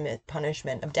the ultimate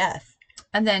punishment of death.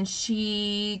 And then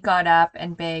she got up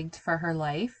and begged for her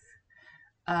life.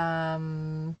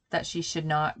 That she should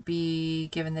not be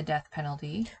given the death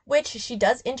penalty. Which she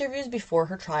does interviews before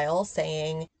her trial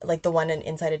saying, like the one in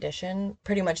Inside Edition,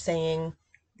 pretty much saying,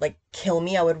 like, kill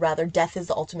me, I would rather, death is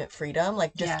the ultimate freedom.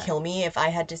 Like, just kill me. If I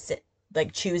had to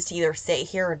choose to either sit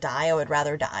here or die, I would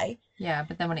rather die. Yeah,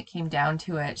 but then when it came down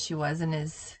to it, she wasn't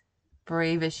as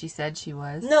brave as she said she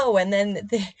was. No, and then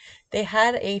they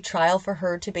had a trial for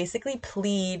her to basically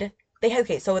plead. They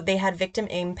had victim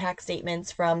impact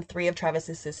statements from 3 of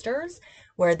Travis's sisters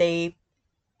where they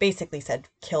basically said,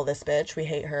 kill this bitch. We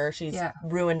hate her. She's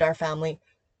ruined our family.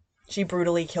 She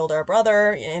brutally killed our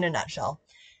brother, in a nutshell.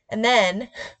 And then,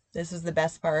 this is the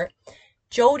best part,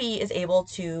 Jody is able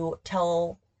to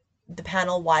tell the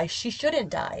panel why she shouldn't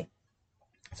die.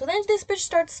 So then this bitch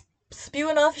starts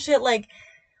spewing off shit like,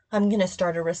 I'm going to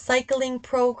start a recycling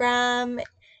program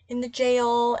in the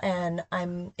jail, and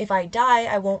if I die,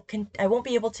 I won't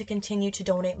be able to continue to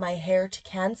donate my hair to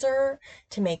cancer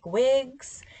to make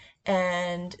wigs.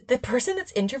 And the person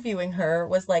that's interviewing her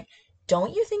was like,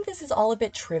 don't you think this is all a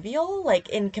bit trivial, like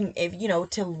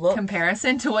to look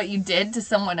comparison to what you did to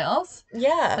someone else?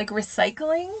 Yeah, like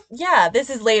recycling. Yeah, this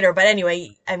is later, but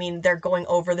anyway, I mean, they're going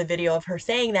over the video of her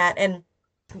saying that, and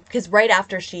because right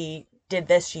after she did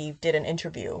this, she did an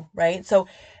interview, right? So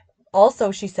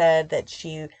also she said that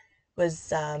she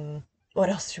was what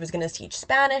else, she was going to teach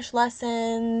Spanish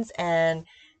lessons, and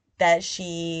that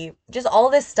she just all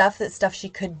this stuff she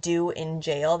could do in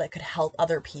jail that could help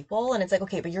other people. And it's like,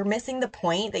 okay, but you're missing the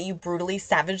point that you brutally,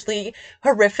 savagely,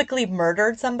 horrifically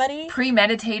murdered somebody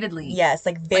premeditatedly. Yes,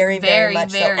 like very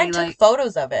much so, and took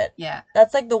photos of it. Yeah,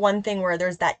 that's like the one thing where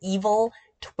there's that evil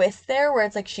twist there, where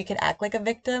it's like she could act like a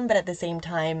victim, but at the same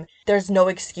time there's no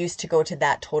excuse to go to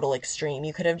that total extreme.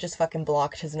 You could have just fucking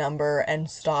blocked his number and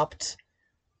stopped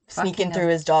sneaking through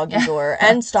his doggy door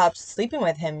and stopped sleeping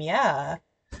with him. Yeah.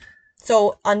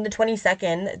 So on the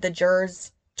 22nd, the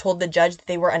jurors told the judge that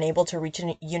they were unable to reach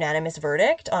a unanimous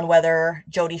verdict on whether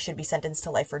Jody should be sentenced to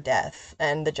life or death.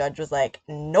 And the judge was like,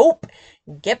 nope,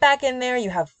 get back in there. You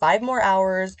have 5 more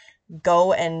hours.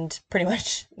 Go and pretty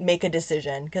much make a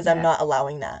decision, because I'm not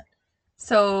allowing that.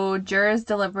 So jurors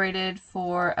deliberated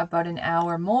for about an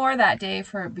hour more that day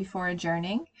before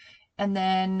adjourning. And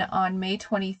then on May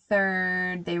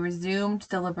 23rd, they resumed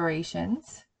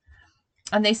deliberations.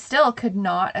 And they still could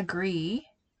not agree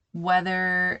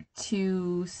whether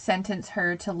to sentence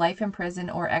her to life in prison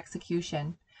or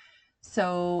execution.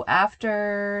 So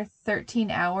after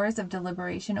 13 hours of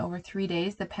deliberation over 3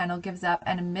 days, the panel gives up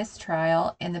and a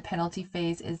mistrial in the penalty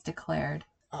phase is declared.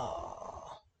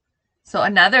 Oh. So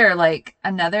another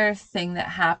thing that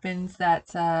happens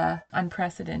that's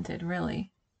unprecedented,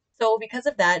 really. So because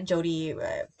of that, Jody,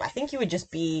 I think you would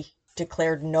just be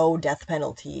declared no death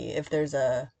penalty if there's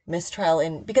a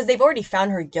mistrial because they've already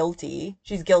found her guilty.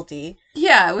 She's guilty.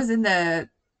 Yeah, it was in the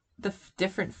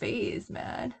different phase,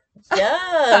 man.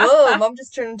 Yeah. Whoa, mom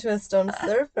just turned into a stone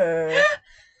surfer.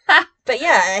 But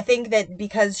yeah, I think that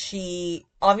because she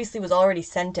obviously was already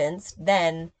sentenced,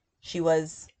 then she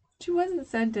was. She wasn't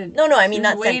sentenced. No, I She mean was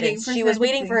not waiting sentenced. for She was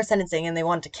waiting for her sentencing and they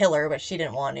wanted to kill her, but she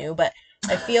didn't want to. But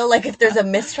I feel like if there's a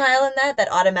mistrial in that,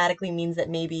 that automatically means that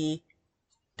maybe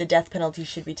the death penalty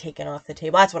should be taken off the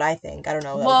table. That's what I think. I don't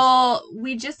know. Well,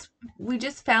 we just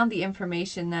found the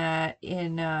information that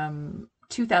in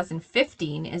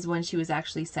 2015 is when she was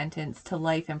actually sentenced to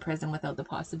life in prison without the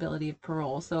possibility of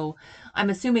parole. So I'm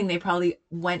assuming they probably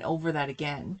went over that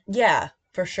again. Yeah,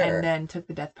 for sure. And then took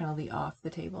the death penalty off the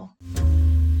table.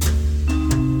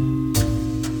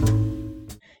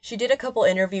 She did a couple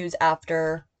interviews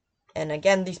after, and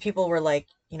again, these people were like,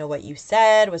 you know, what you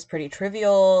said was pretty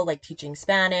trivial, like teaching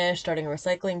Spanish, starting a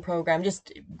recycling program,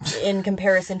 just in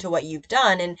comparison to what you've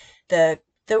done. And the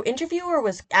interviewer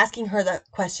was asking her the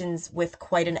questions with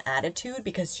quite an attitude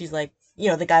because she's like, you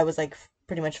know, the guy was like,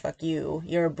 pretty much, fuck you,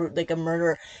 you're like a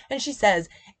murderer. And she says,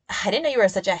 I didn't know you were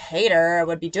such a hater, I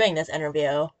would be doing this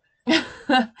interview.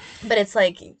 But it's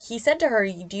like, he said to her,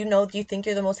 do you think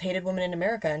you're the most hated woman in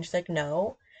America? And she's like,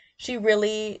 no. She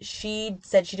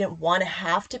said she didn't want to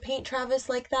have to paint Travis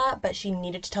like that, but she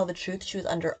needed to tell the truth. She was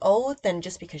under oath, and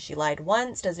just because she lied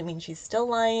once doesn't mean she's still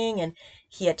lying, and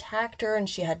he attacked her and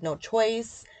she had no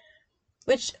choice.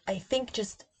 Which I think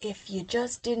just, if you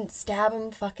just didn't stab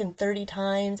him fucking 30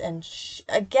 times, and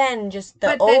again, just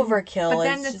the overkill. But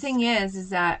then the thing is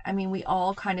that, I mean, we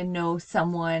all kind of know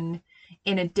someone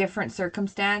in a different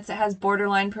circumstance that has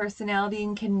borderline personality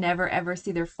and can never ever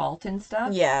see their fault in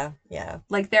stuff. Yeah.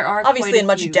 Like there are obviously in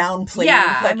much downplayed.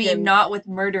 Yeah, I mean, not with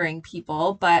murdering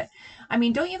people, but I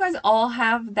mean, don't you guys all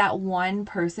have that one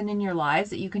person in your lives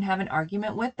that you can have an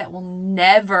argument with that will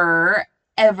never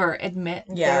ever admit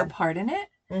their part in it?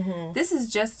 Mm-hmm. This is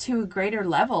just to a greater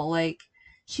level. Like,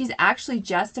 she's actually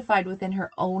justified within her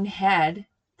own head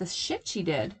the shit she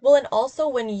did. Well, and also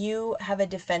when you have a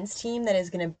defense team that is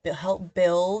going to help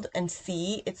build and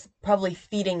see, it's probably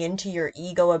feeding into your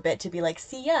ego a bit to be like,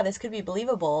 see, yeah, this could be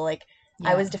believable. Like,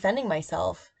 I was defending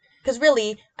myself. Because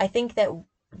really, I think that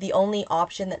the only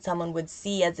option that someone would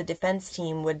see as a defense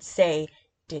team would say,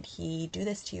 did he do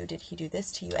this to you? Did he do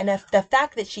this to you? And if the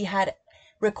fact that she had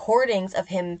recordings of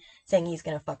him saying he's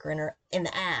gonna fuck her in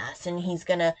the ass and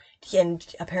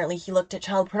apparently he looked at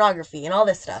child pornography and all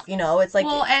this stuff, you know, it's like,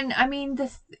 well, and I mean,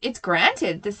 it's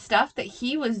granted, the stuff that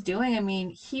he was doing, I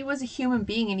mean, he was a human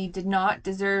being and he did not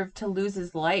deserve to lose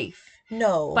his life.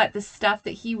 No, but the stuff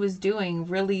that he was doing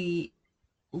really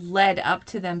led up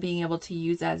to them being able to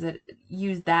use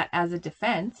that as a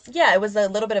defense. Yeah, it was a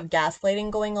little bit of gaslighting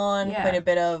going on, quite a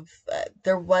bit of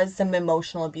there was some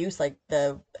emotional abuse, like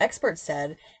the experts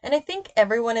said. And I think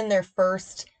everyone in their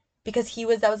first, because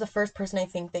that was the first person I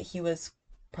think that he was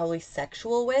probably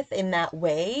sexual with in that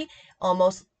way.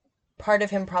 Almost part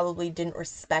of him probably didn't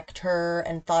respect her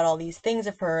and thought all these things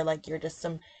of her, like, you're just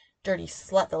some dirty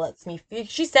slut that lets me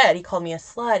she said he called me a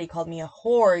slut, he called me a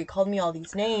whore, he called me all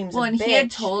these names. Well, and he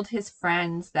had told his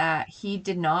friends that he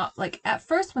did not, like, at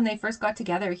first when they first got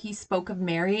together, he spoke of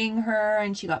marrying her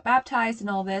and she got baptized and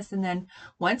all this, and then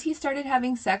once he started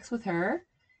having sex with her,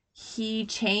 he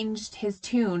changed his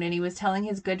tune and he was telling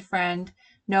his good friend,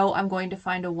 no, I'm going to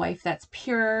find a wife that's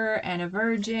pure and a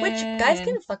virgin. Which guys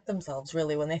can fuck themselves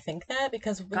really when they think that,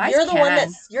 because you're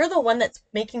the one that's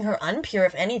making her unpure,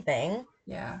 if anything.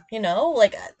 Yeah. You know,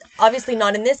 like, obviously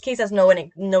not in this case, there's no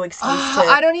excuse to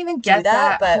I don't even get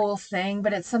that but whole thing,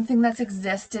 but it's something that's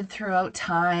existed throughout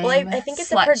time. Well, I think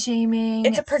it's shaming.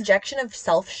 It's a projection of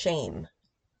self-shame,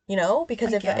 you know,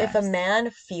 because if a man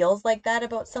feels like that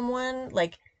about someone,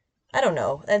 like, I don't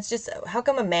know, it's just, how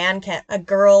come a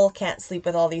girl can't sleep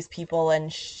with all these people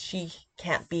and she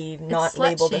can't be not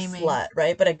labeled a slut,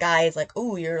 right? But a guy is like,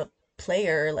 ooh, you're a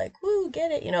player, like, woo,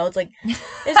 get it, you know, it's like, it's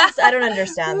just, I don't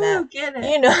understand that. Get it.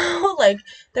 You know, like,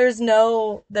 there's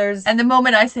and the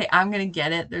moment I say I'm gonna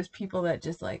get it, there's people that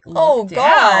just like look oh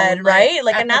down, God, right?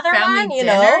 Like another one, you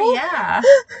dinner, know? Yeah.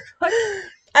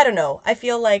 I don't know. I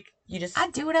feel like I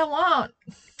do what I want.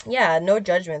 Yeah, no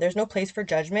judgment. There's no place for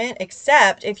judgment,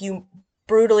 except if you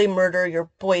brutally murder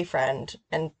your boyfriend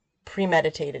and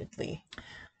premeditatedly.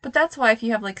 But that's why if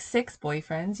you have like 6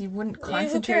 boyfriends, you wouldn't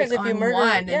concentrate on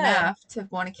one enough to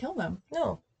want to kill them.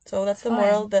 No. So that's the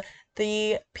moral.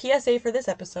 The PSA for this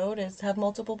episode is have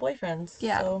multiple boyfriends.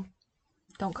 Yeah. So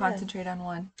don't concentrate on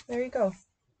one. There you go.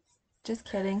 Just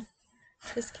kidding.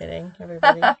 Just kidding,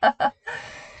 everybody.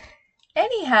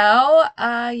 Anyhow,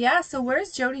 so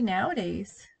where's Jodi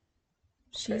nowadays?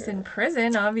 She's in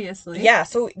prison, obviously. Yeah,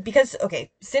 so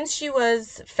since she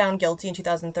was found guilty in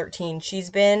 2013, she's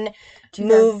been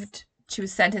moved she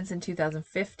was sentenced in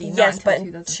 2015. Yes, not but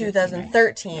until in 2013,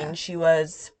 2013, right? Yeah. she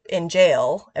was in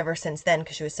jail ever since then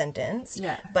because she was sentenced.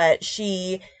 Yeah. But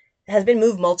she has been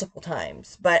moved multiple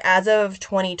times. But as of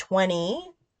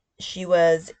 2020, she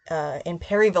was in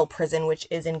Perryville Prison, which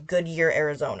is in Goodyear,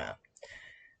 Arizona.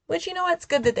 Which, you know, it's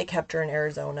good that they kept her in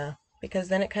Arizona because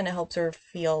then it kind of helps her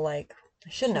feel like, I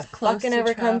shouldn't She's have close fucking to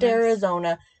ever come to Travis.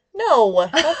 Arizona. No,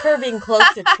 fuck her being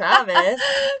close to Travis.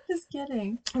 Just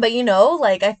kidding. But, you know,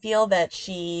 like, I feel that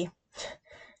she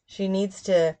needs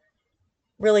to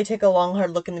really take a long,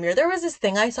 hard look in the mirror. There was this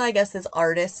thing I saw, I guess this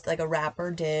artist, like a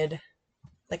rapper, did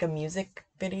like a music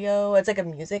video. It's like a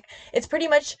music, it's pretty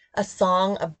much a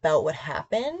song about what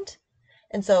happened.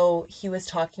 And so he was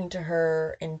talking to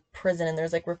her in prison, and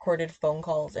there's like recorded phone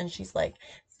calls, and she's like,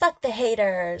 fuck the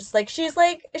haters. Like,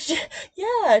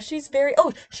 yeah, she's very,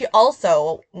 oh, she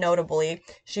also, notably,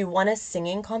 she won a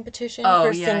singing competition Oh,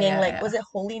 for yeah, singing, yeah, like, yeah. was it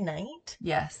Holy Night?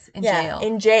 Yes, in Yeah, jail.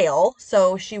 in jail.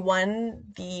 So she won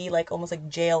the, like, almost like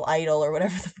jail idol or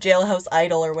whatever, the jailhouse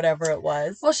idol or whatever it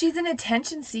was. Well, she's an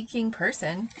attention-seeking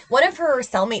person. One of her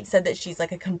cellmates said that she's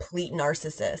like a complete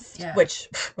narcissist, Yeah. which,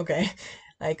 okay,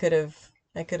 I could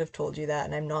have told you that,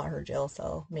 and I'm not her jail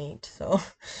cell mate. So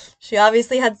she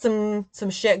obviously had some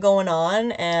shit going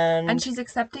on, And she's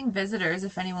accepting visitors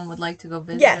if anyone would like to go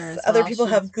visit her yes, as other well. people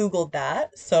have Googled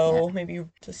that, so maybe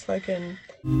just fucking.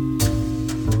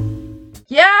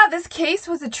 Yeah, this case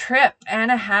was a trip and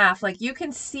a half. Like, you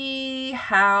can see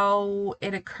how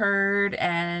it occurred,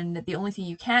 and the only thing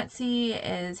you can't see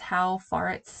is how far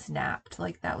it snapped.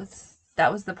 Like, that was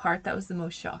the part that was the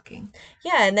most shocking.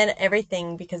 Yeah, and then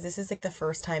everything, because this is like the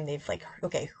first time they've like,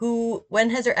 okay, when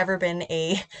has there ever been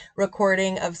a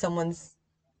recording of someone's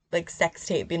like sex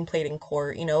tape being played in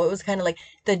court? You know, it was kind of like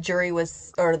the jury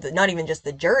was, or not even just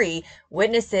the jury,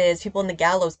 witnesses, people in the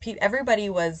gallows,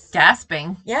 everybody was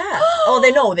gasping. Yeah.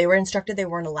 Oh, they were instructed they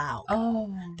weren't allowed.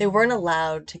 Oh. They weren't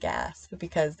allowed to gasp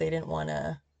because they didn't want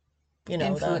to, you know,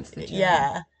 influence the jury.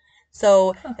 Yeah.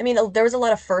 So, I mean, there was a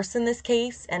lot of firsts in this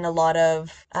case and a lot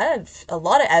of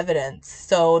evidence.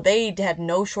 So they had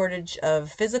no shortage of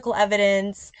physical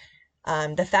evidence.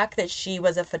 The fact that she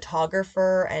was a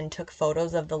photographer and took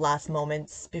photos of the last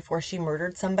moments before she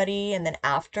murdered somebody and then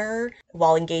after,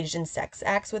 while engaged in sex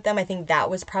acts with them, I think that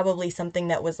was probably something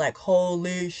that was like,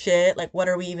 holy shit, like, what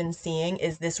are we even seeing?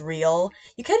 Is this real?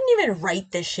 You couldn't even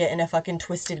write this shit in a fucking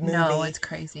twisted movie. No, it's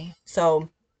crazy. So,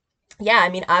 yeah, I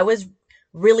mean, I was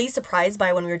really surprised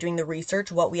by when we were doing the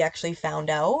research what we actually found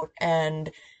out,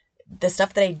 and the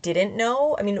stuff that I didn't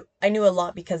know. I mean, I knew a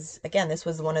lot because, again, this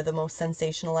was one of the most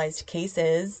sensationalized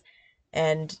cases,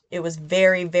 and it was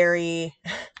very, very,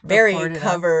 very Reported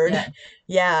covered. Yeah.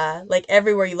 Yeah, like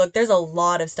everywhere you look, there's a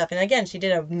lot of stuff. And again, she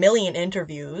did a million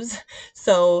interviews.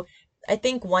 So I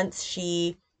think once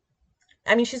she's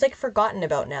like forgotten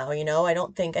about now, you know? I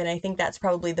think that's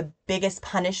probably the biggest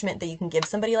punishment that you can give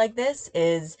somebody like this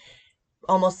is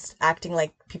almost acting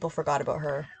like people forgot about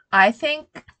her. I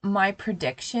think my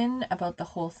prediction about the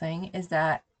whole thing is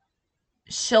that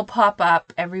she'll pop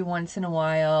up every once in a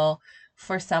while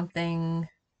for something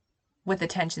with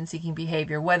attention-seeking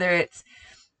behavior, whether it's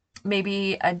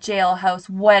maybe a jailhouse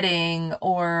wedding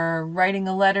or writing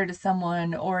a letter to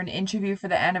someone or an interview for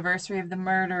the anniversary of the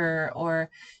murder, or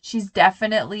she's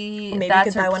definitely, Or maybe that's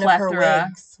you could her buy one plethora. of her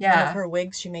wigs. Yeah. One of her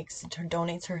wigs, she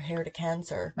donates her hair to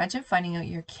cancer. Imagine finding out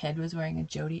your kid was wearing a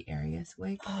Jodi Arias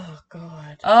wig. Oh,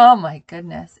 God. Oh, my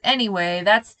goodness. Anyway,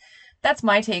 that's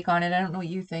my take on it. I don't know what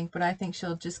you think, but I think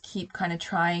she'll just keep kind of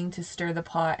trying to stir the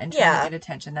pot and trying to get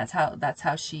attention. That's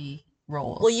how she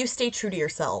rolls. Well, you stay true to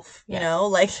yourself, you know?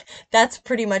 Like, that's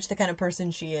pretty much the kind of person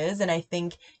she is, and I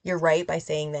think you're right by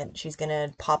saying that she's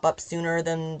gonna pop up sooner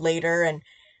than later. And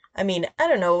I mean, I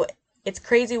don't know, it's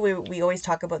crazy. We always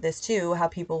talk about this too, how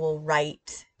people will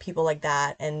write people like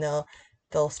that and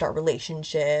they'll start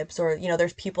relationships, or, you know,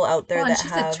 there's people out there that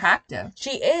she's have attractive.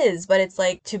 She is, but it's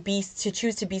like to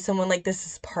choose to be someone like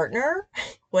this partner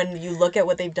when you look at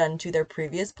what they've done to their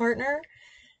previous partner,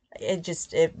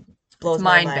 it blows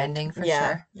my mind. Mind-bending for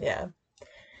sure. Yeah.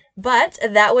 But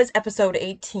that was episode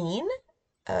 18,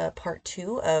 part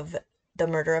 2 of The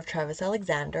Murder of Travis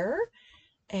Alexander.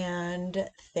 And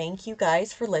thank you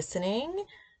guys for listening.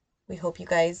 We hope you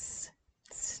guys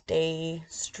stay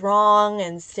strong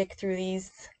and stick through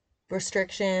these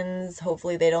restrictions.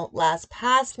 Hopefully they don't last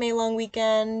past May long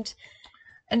weekend.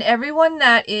 And everyone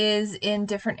that is in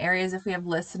different areas, if we have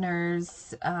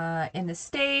listeners in the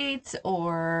States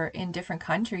or in different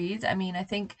countries, I mean, I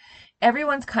think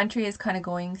everyone's country is kind of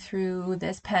going through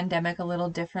this pandemic a little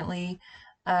differently.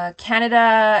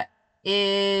 Canada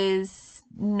is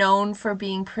known for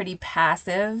being pretty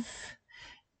passive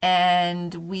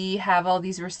And we have all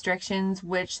these restrictions,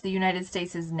 which the United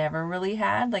States has never really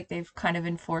had. Like, they've kind of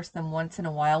enforced them once in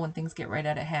a while when things get right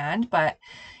out of hand. But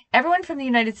everyone from the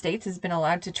United States has been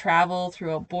allowed to travel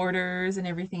throughout borders and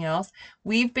everything else.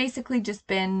 We've basically just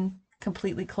been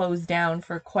completely closed down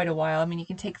for quite a while. I mean, you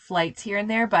can take flights here and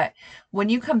there, but when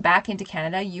you come back into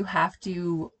Canada, you have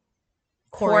to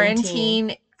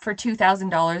quarantine for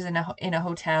 $2,000 in a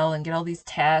hotel and get all these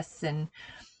tests, and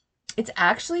it's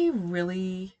actually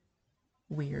really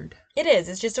weird. It is.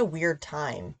 It's just a weird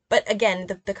time. But again,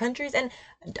 the countries, and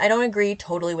I don't agree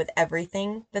totally with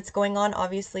everything that's going on,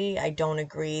 obviously. I don't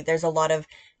agree. There's a lot of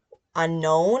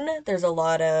unknown. There's a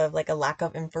lot of like a lack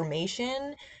of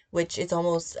information, which it's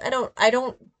almost, I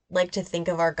don't like to think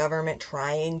of our government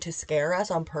trying to scare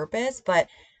us on purpose, but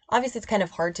obviously it's kind of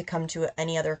hard to come to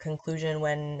any other conclusion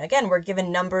when, again, we're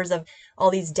given numbers of all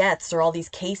these deaths or all these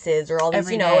cases or all these,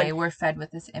 Every day we're fed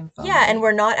with this info. Yeah, and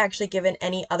we're not actually given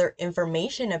any other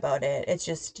information about it. It's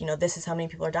just, this is how many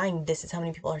people are dying. This is how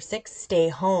many people are sick. Stay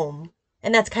home.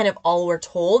 And that's kind of all we're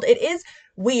told. It is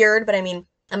weird, but I mean,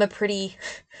 I'm not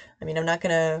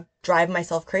going to drive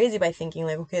myself crazy by thinking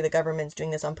like, okay, the government's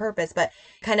doing this on purpose, but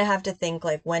kind of have to think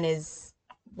like, when is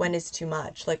too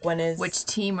much? Like, when is... Which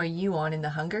team are you on in the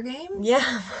Hunger Games?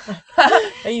 Yeah.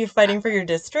 Are you fighting for your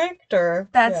district or...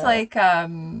 That's like,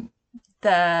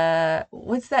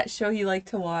 what's that show you like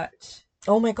to watch?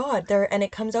 Oh my God, and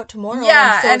it comes out tomorrow.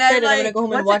 Yeah, I'm so and excited. I'm going to go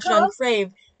home and watch it on called?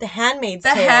 Crave. The Handmaid's The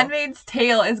Tale. Handmaid's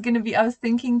Tale is going to be, I was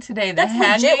thinking today, That's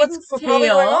legit what's probably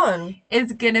going on.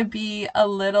 Is going to be a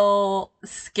little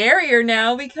scarier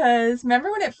now, because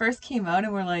remember when it first came out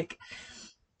and we're like,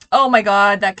 oh my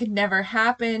God, that could never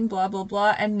happen, blah, blah,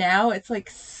 blah. And now it's like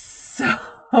so happening.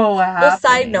 Well,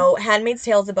 side note, Handmaid's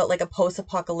Tale is about like a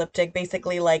post-apocalyptic,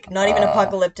 basically like not even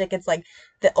apocalyptic. It's like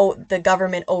the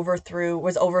government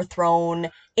was overthrown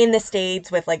in the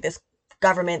States with like this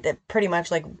government that pretty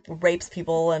much like rapes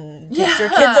people and takes your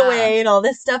kids away and all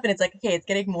this stuff. And it's like, okay, it's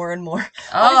getting more and more.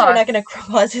 Obviously, we're not going to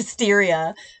cause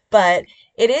hysteria, but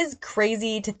it is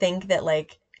crazy to think that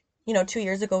like, 2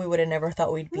 years ago, we would have never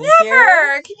thought we'd be here.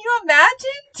 Never! Can you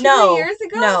imagine 2 years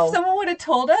ago if someone would have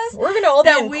told us we're gonna all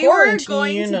that be in we were quarantine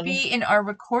going to be in our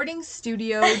recording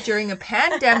studio during a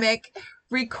pandemic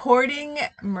recording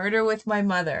Murder with My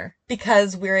Mother?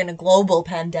 Because we're in a global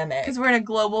pandemic. Because we're in a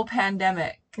global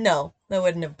pandemic. No, I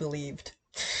wouldn't have believed.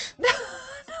 No,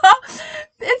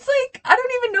 it's like, I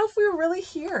don't even know if we were really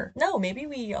here. No, maybe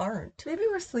we aren't. Maybe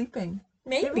we're sleeping.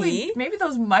 Maybe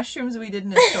those mushrooms we did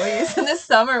in Osoyoos in the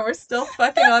summer were still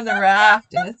fucking on the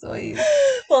raft in Osoyoos.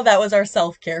 Well, that was our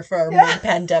self-care for our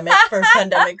mid-pandemic, first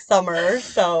pandemic summer,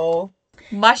 so...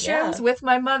 Mushrooms with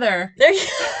my mother. There you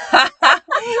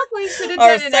We should have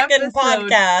our done an second episode.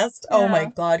 Podcast. Yeah. Oh my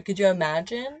God, could you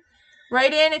imagine?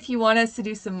 Write in if you want us to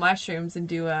do some mushrooms and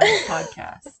do a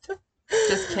podcast.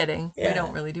 Just kidding. Yeah. We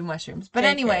don't really do mushrooms. But JK.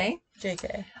 anyway.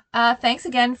 JK. Thanks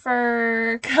again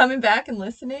for coming back and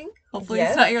listening. Hopefully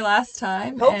it's not your last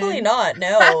time. Hopefully not,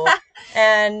 no.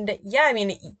 And yeah, I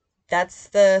mean, that's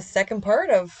the second part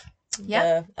of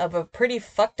a pretty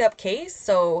fucked up case.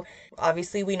 So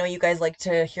obviously we know you guys like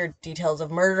to hear details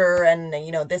of murder, and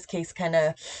this case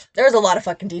there's a lot of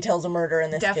fucking details of murder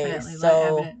in this Definitely, case. a lot of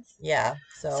So evidence. yeah.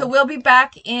 So we'll be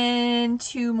back in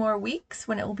 2 more weeks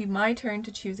when it will be my turn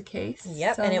to choose a case.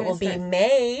 Yep, So and I'm it will gonna be start-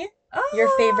 May. Your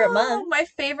favorite month. My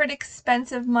favorite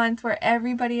expensive month where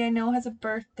everybody I know has a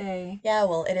birthday. Yeah,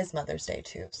 well, it is Mother's Day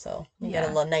too, so you get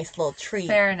a nice little treat.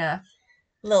 Fair enough.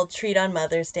 Little treat on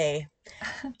Mother's Day.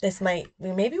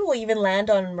 Maybe we'll even land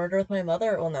on Murder with My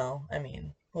Mother. Well, no, I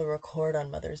mean, we'll record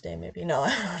on Mother's Day, maybe. No,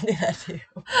 I don't do that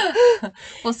too.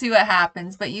 We'll see what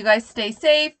happens, but you guys stay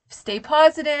safe, stay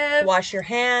positive. Wash your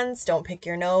hands, don't pick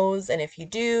your nose, and if you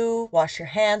do, wash your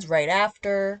hands right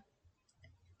after.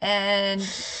 And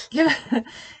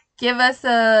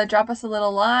drop us a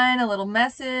little line, a little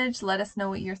message. Let us know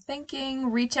what you're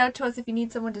thinking. Reach out to us if you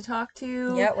need someone to talk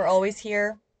to. Yeah, we're always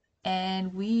here.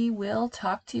 And we will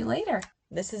talk to you later.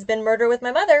 This has been Murder with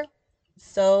My Mother.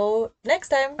 So next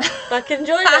time, fucking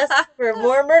join us for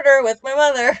more Murder with My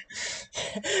Mother.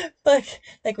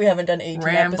 Like we haven't done 18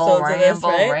 episodes of this,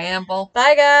 right? Ramble.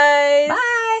 Bye, guys.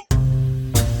 Bye.